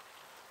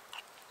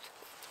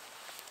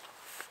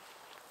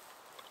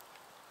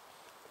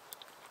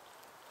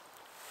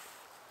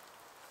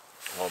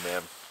 Oh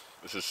man,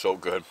 this is so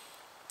good.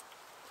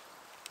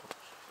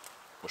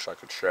 Wish I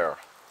could share.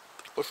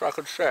 Wish I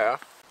could share.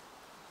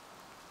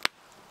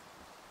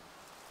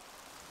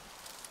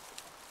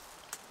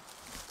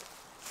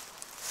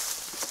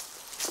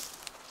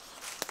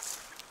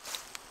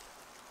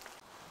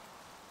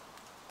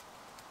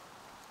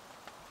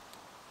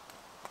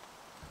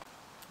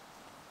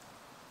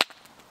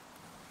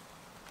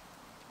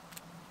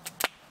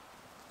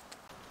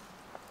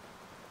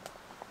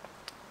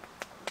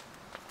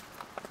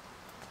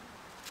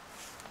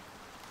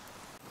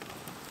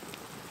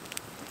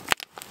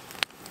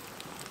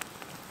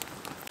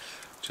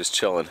 Just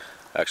chilling.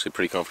 Actually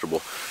pretty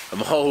comfortable.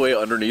 I'm all the way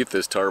underneath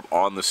this tarp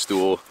on the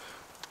stool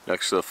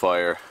next to the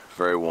fire.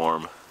 Very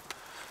warm.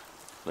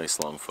 Nice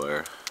long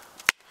fire.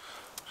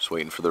 Just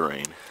waiting for the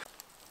rain.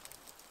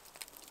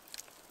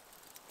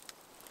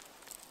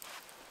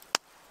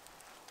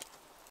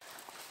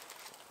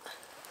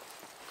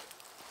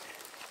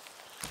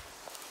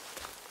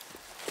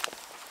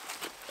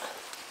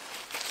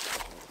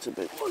 It's a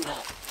big one.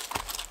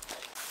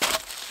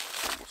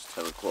 Almost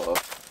 10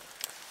 o'clock.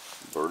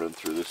 Burning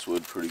through this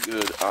wood pretty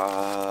good.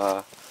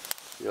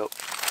 Yep.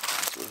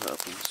 That's what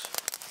happens.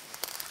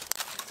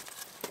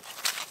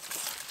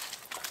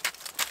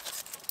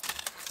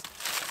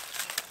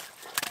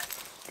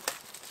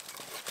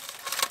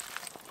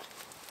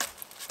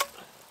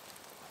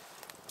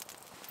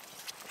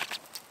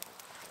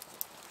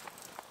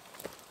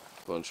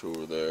 Bunch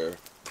over there. And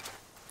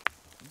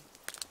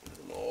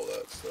all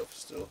that stuff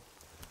still.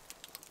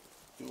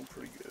 Doing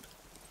pretty good.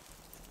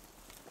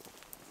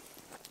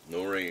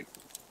 No rain.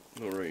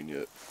 No rain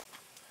yet.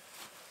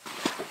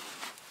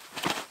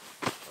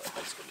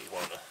 That's gonna be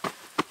one of the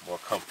more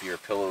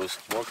comfier pillows.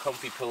 More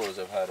comfy pillows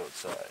I've had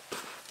outside.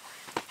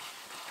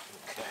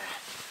 Okay.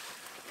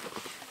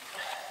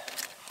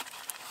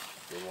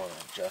 We want to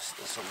adjust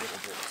this a little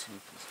bit too,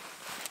 because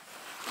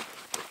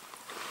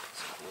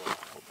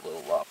it's a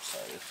little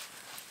lopsided.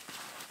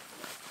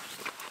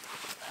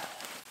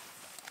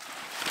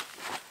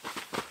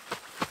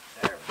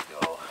 There we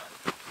go.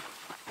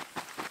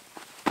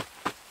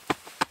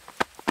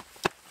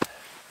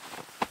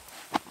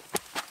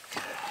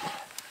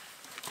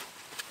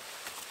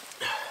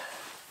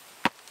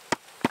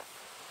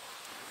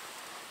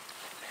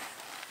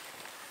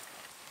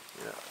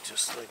 Yeah,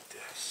 just like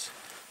this.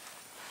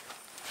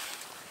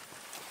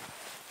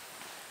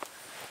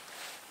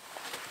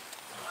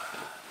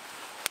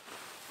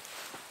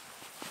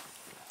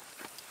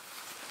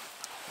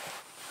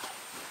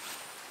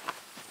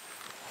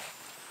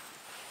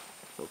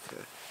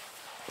 Okay.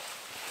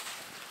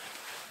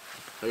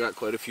 I got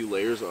quite a few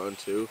layers on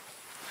too,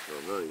 so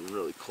I'm not even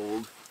really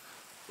cold,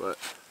 but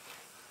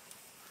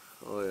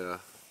oh yeah.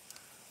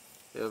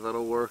 Yeah,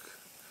 that'll work.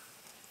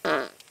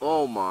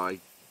 Oh my.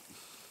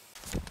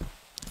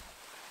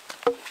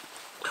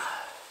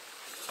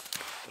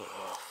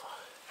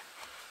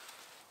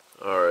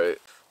 Alright,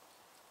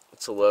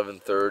 it's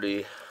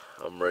 11:30.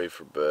 I'm ready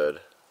for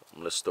bed. I'm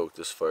gonna stoke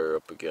this fire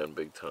up again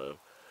big time.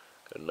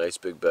 Got a nice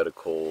big bed of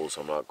coals.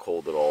 I'm not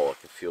cold at all. I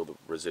can feel the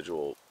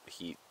residual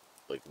heat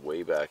like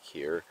way back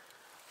here.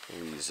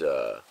 And these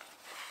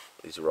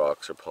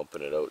rocks are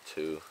pumping it out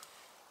too.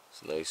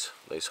 It's a nice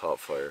hot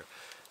fire.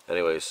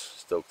 Anyways,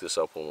 stoke this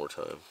up one more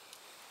time.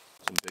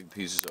 Some big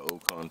pieces of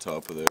oak on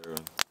top of there,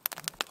 and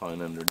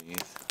pine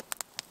underneath.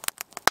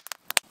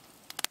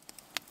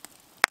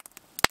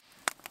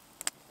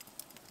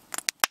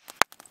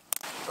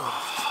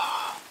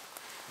 Oh,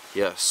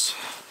 yes,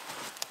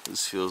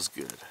 this feels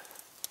good.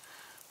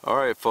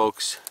 Alright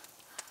folks,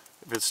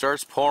 if it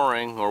starts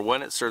pouring, or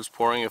when it starts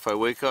pouring, if I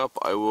wake up,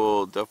 I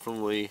will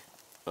definitely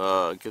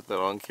get that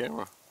on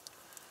camera.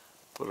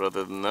 But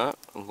other than that,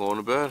 I'm going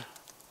to bed.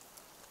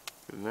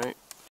 Good night.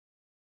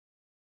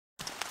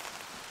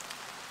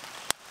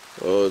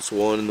 Oh, it's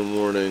 1 in the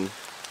morning,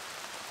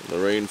 and the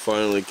rain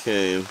finally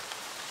came.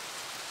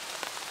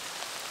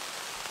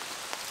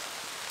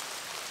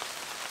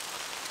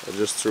 I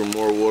just threw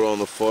more wood on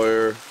the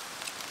fire.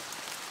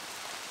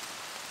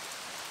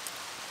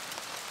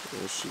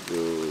 There she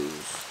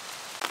goes.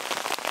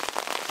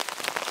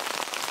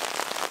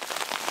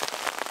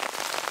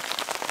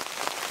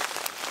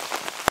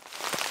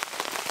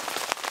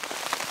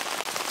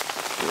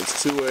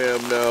 It's 2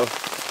 a.m. now.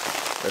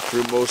 I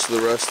threw most of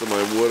the rest of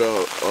my wood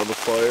out on the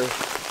fire.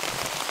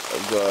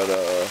 I've got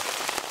a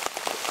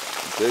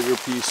bigger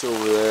piece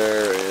over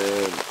there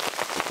and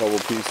a couple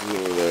pieces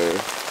over there.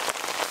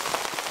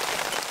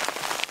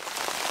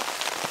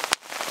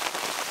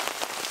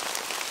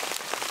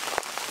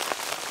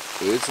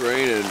 It's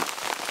raining.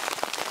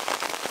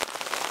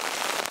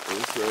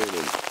 It's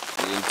raining.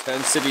 The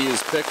intensity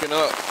is picking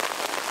up.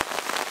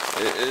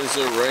 It is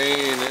a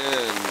raining,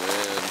 man.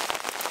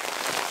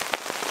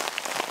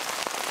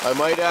 I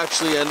might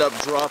actually end up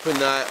dropping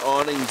that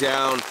awning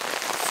down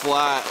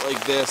flat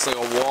like this, like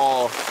a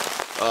wall,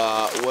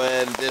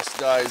 when this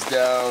dies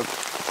down.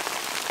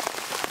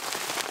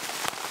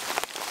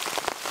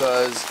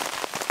 Because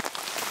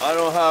I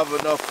don't have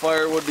enough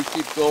firewood to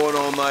keep going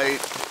all night.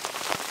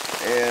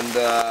 And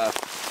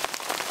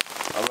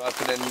I'm not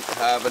going to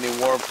have any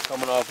warmth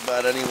coming off of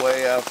that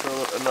anyway after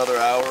another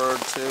hour or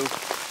two.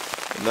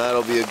 And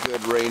that'll be a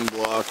good rain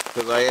block,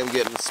 because I am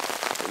getting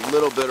a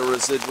little bit of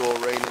residual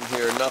rain in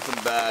here. Nothing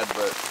bad,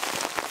 but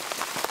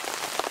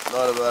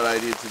not a bad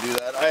idea to do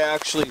that. I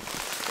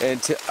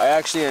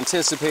actually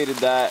anticipated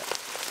that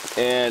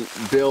and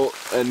built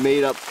and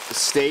made up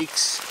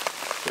stakes.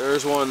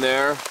 There's one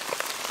there.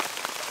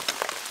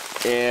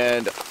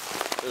 And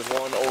there's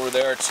one over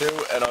there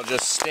too, and I'll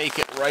just stake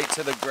it right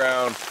to the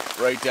ground,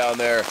 right down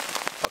there.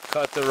 I'll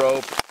cut the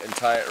rope and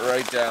tie it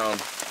right down.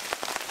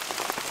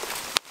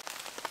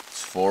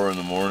 It's 4 in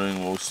the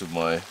morning. Most of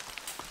my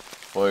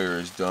fire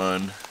is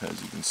done,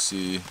 as you can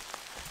see.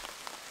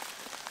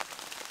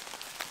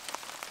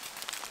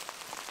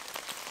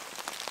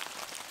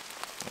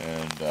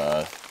 And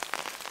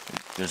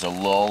there's a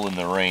lull in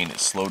the rain. It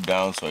slowed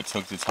down, so I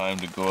took the time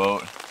to go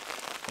out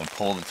and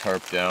pull the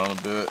tarp down a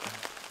bit,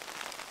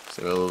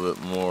 so a little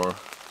bit more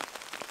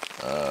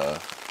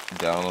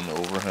down on the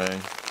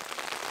overhang.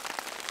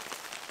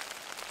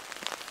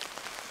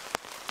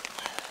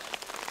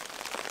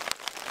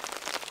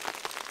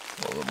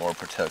 A little bit more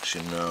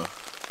protection now.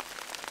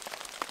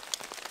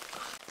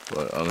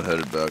 But I'm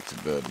headed back to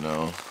bed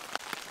now.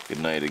 Good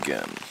night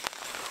again.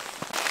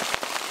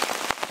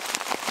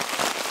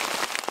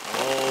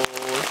 Oh,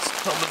 it's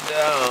coming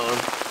down.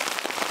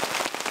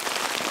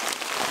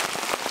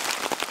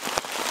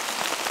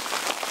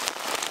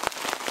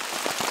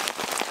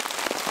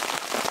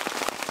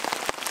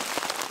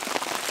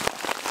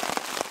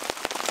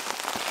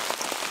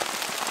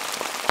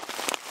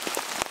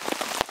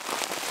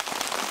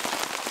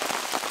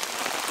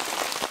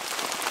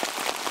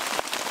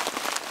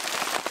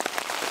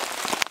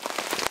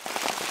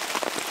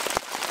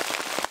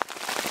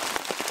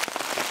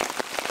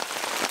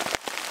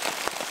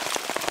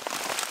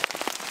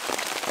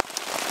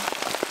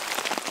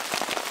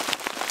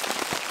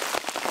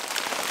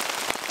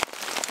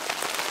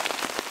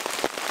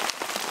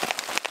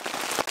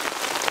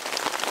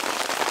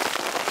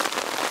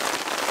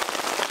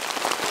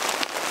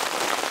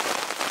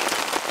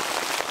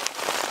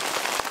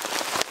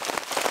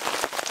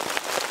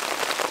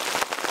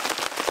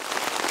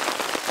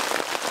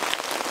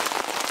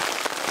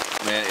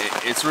 Man,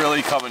 it's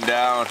really coming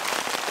down. It's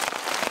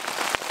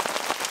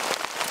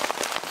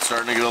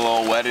starting to get a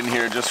little wet in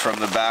here just from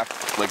the back,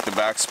 like the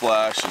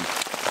backsplash and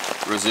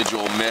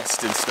residual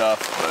mist and stuff,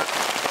 but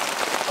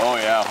oh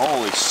yeah,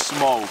 holy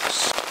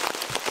smokes.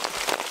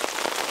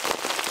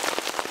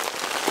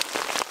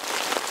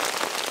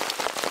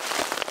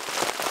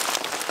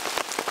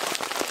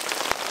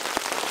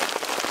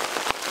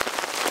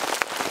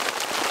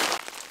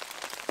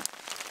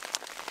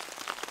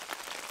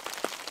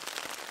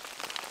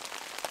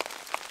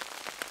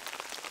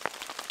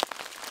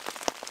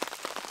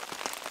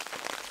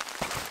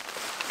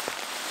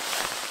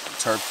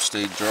 Tarp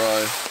stayed dry.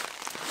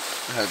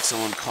 I had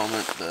someone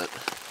comment that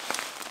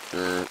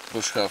their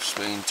Bushcraft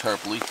Spain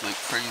tarp leaked like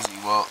crazy.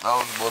 Well, that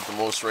was about the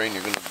most rain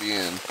you're going to be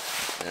in,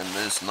 and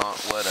it's not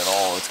wet at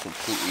all. It's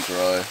completely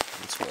dry.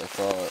 That's what I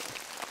thought.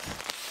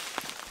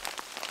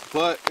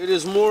 But it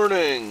is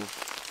morning,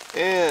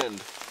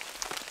 and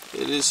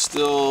it is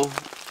still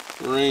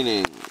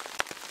raining.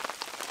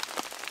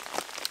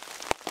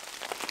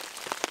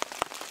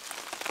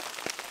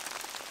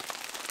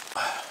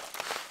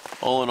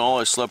 All in all,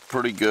 I slept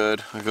pretty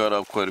good. I got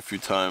up quite a few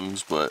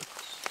times, but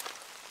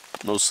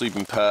no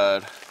sleeping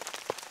pad.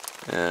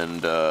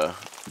 And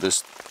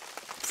this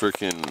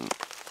freaking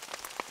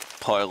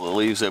pile of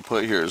leaves I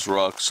put here is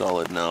rock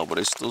solid now, but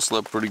I still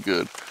slept pretty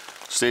good.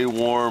 Stayed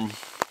warm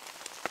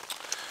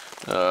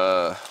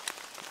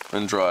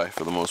and dry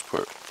for the most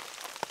part.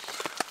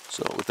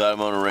 So with that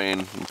amount of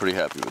rain, I'm pretty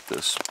happy with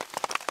this.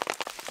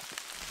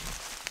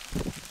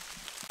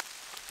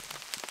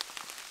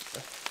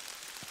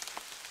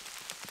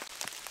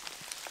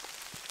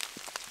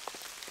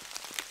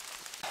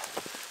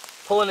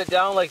 Pulling it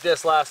down like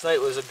this last night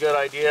was a good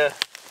idea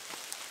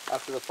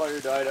after the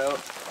fire died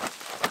out.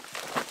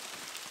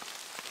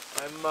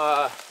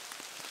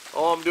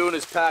 All I'm doing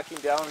is packing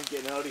down and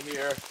getting out of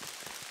here.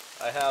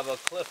 I have a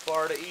Cliff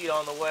Bar to eat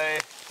on the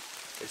way.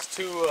 It's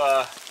too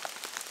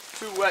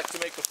wet to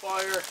make a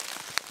fire,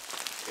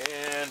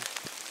 and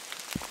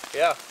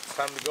yeah, it's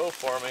time to go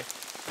for me.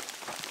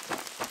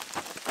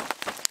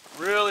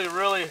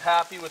 Really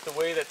happy with the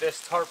way that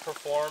this tarp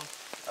performed.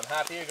 I'm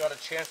happy I got a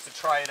chance to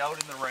try it out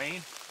in the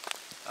rain.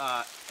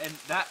 And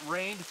that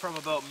rained from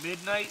about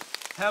midnight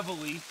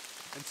heavily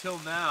until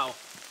now.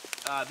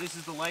 This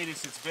is the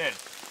lightest it's been.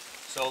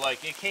 So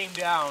like it came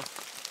down,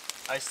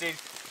 I stayed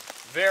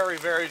very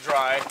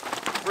dry,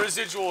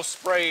 residual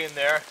spray in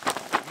there,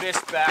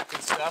 mist back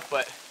and stuff,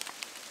 but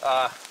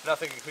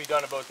nothing can be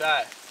done about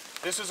that.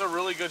 This is a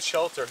really good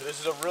shelter. This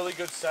is a really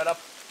good setup.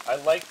 I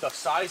like the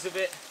size of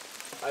it.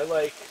 I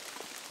like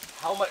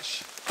how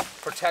much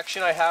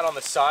protection I had on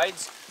the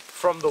sides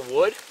from the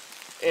wood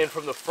and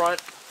from the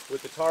front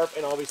with the tarp,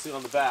 and obviously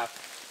on the back.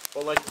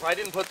 But like if I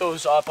didn't put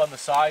those up on the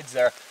sides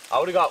there, I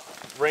would have got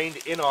rained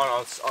in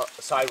on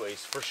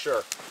sideways for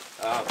sure.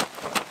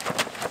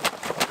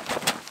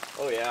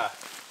 Oh yeah,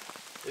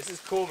 this is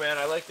cool, man.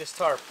 I like this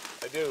tarp.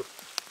 I do.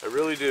 I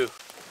really do.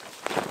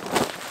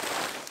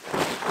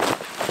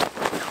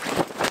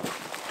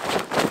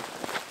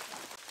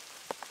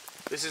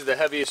 This is the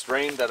heaviest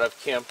rain that I've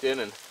camped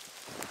in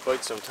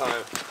quite some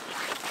time.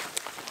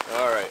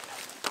 Alright.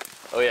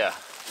 Oh yeah.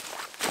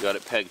 Got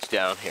it pegged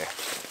down here,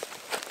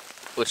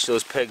 which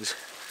those pegs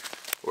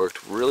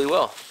worked really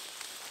well.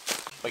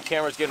 My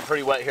camera's getting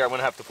pretty wet here. I'm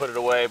gonna have to put it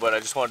away, but I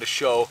just wanted to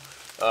show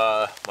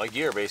my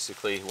gear,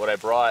 basically what I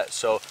brought.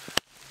 So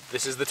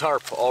this is the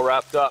tarp all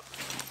wrapped up,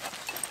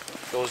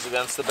 goes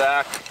against the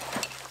back.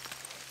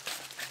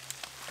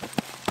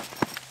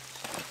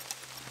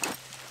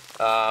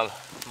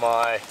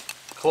 my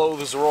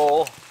clothes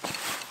roll.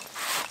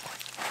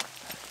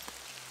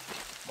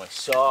 My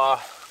saw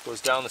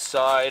goes down the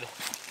side.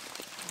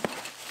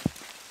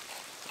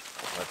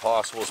 My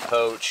possibles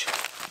pouch.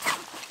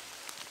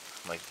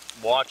 My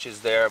watch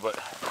is there, but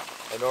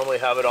I normally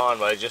have it on,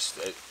 but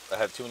I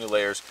have too many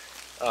layers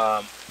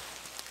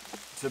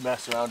to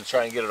mess around to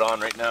try and get it on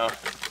right now.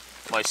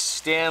 My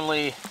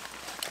Stanley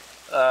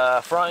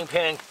frying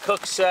pan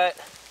cook set,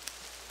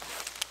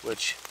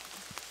 which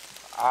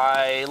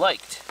I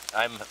liked.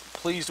 I'm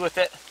pleased with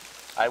it.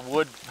 I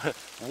would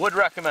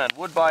recommend,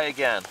 would buy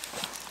again.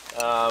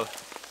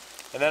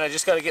 And then I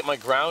just got to get my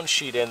ground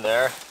sheet in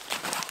there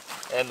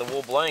and the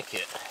wool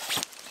blanket.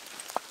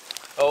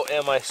 Oh,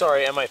 and my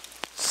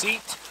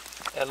seat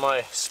and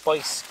my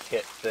spice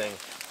kit thing,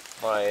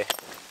 my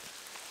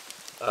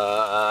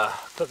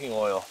cooking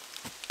oil.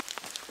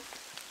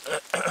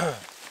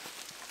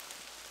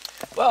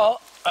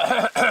 Well,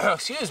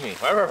 excuse me.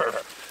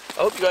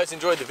 I hope you guys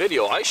enjoyed the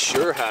video. I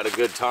sure had a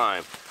good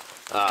time.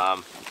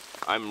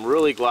 I'm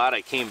really glad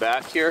I came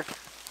back here.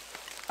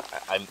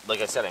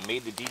 Like I said, I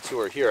made the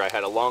detour here. I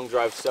had a long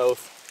drive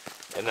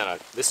south, and then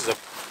this is a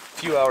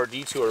few-hour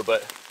detour,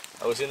 but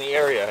I was in the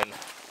area, and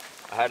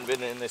I hadn't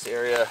been in this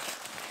area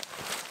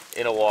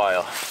in a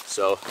while.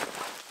 So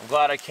I'm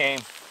glad I came.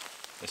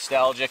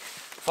 Nostalgic,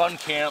 fun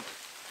camp,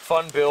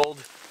 fun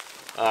build.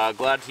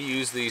 Glad to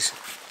use these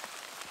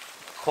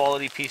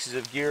quality pieces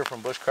of gear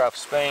from Bushcraft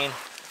Spain.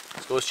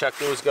 So go check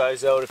those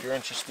guys out if you're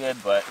interested,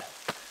 but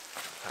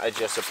I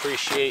just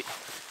appreciate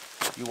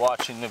you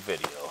watching the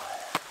video.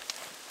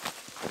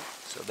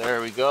 So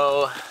there we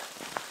go.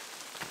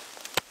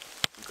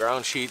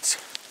 Ground sheet's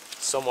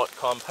somewhat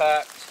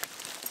compact.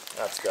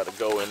 That's got to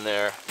go in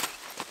there.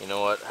 You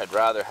know what? I'd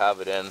rather have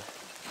it in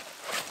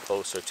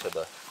closer to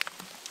the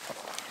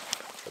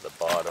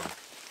bottom.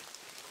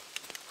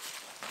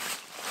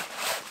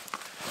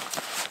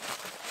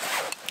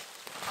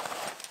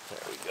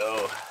 There we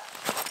go.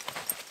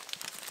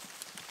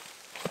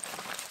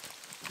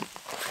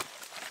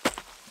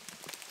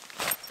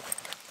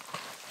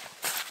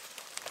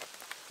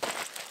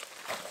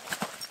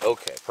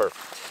 Okay,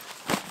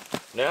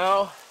 perfect.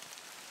 Now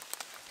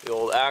the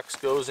old axe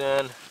goes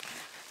in.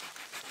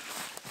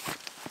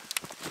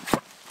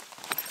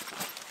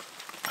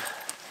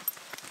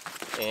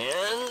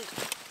 And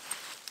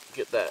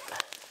get that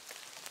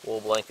wool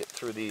blanket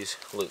through these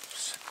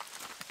loops.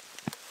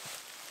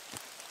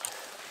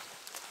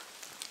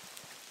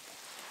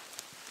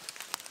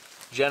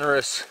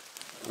 Generous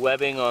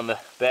webbing on the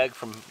bag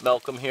from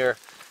Malcolm here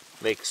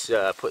makes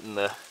putting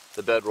the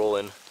bedroll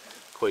in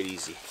quite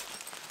easy.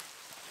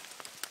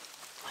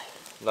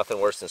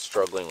 Nothing worse than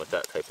struggling with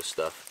that type of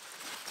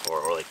stuff,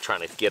 or like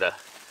trying to get a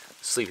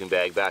sleeping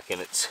bag back in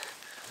its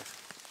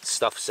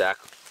stuff sack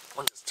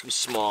when it's too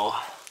small.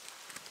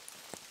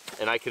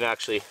 And I can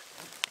actually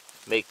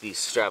make these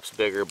straps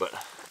bigger, but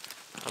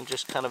I'm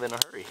just kind of in a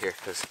hurry here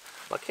because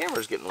my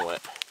camera's getting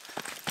wet.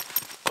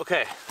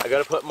 Okay, I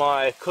gotta put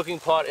my cooking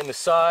pot in the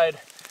side,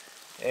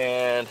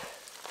 and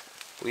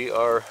we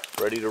are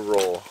ready to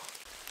roll.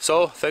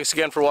 So, thanks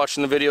again for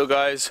watching the video,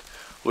 guys.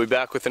 We'll be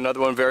back with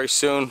another one very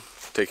soon.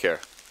 Take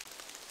care.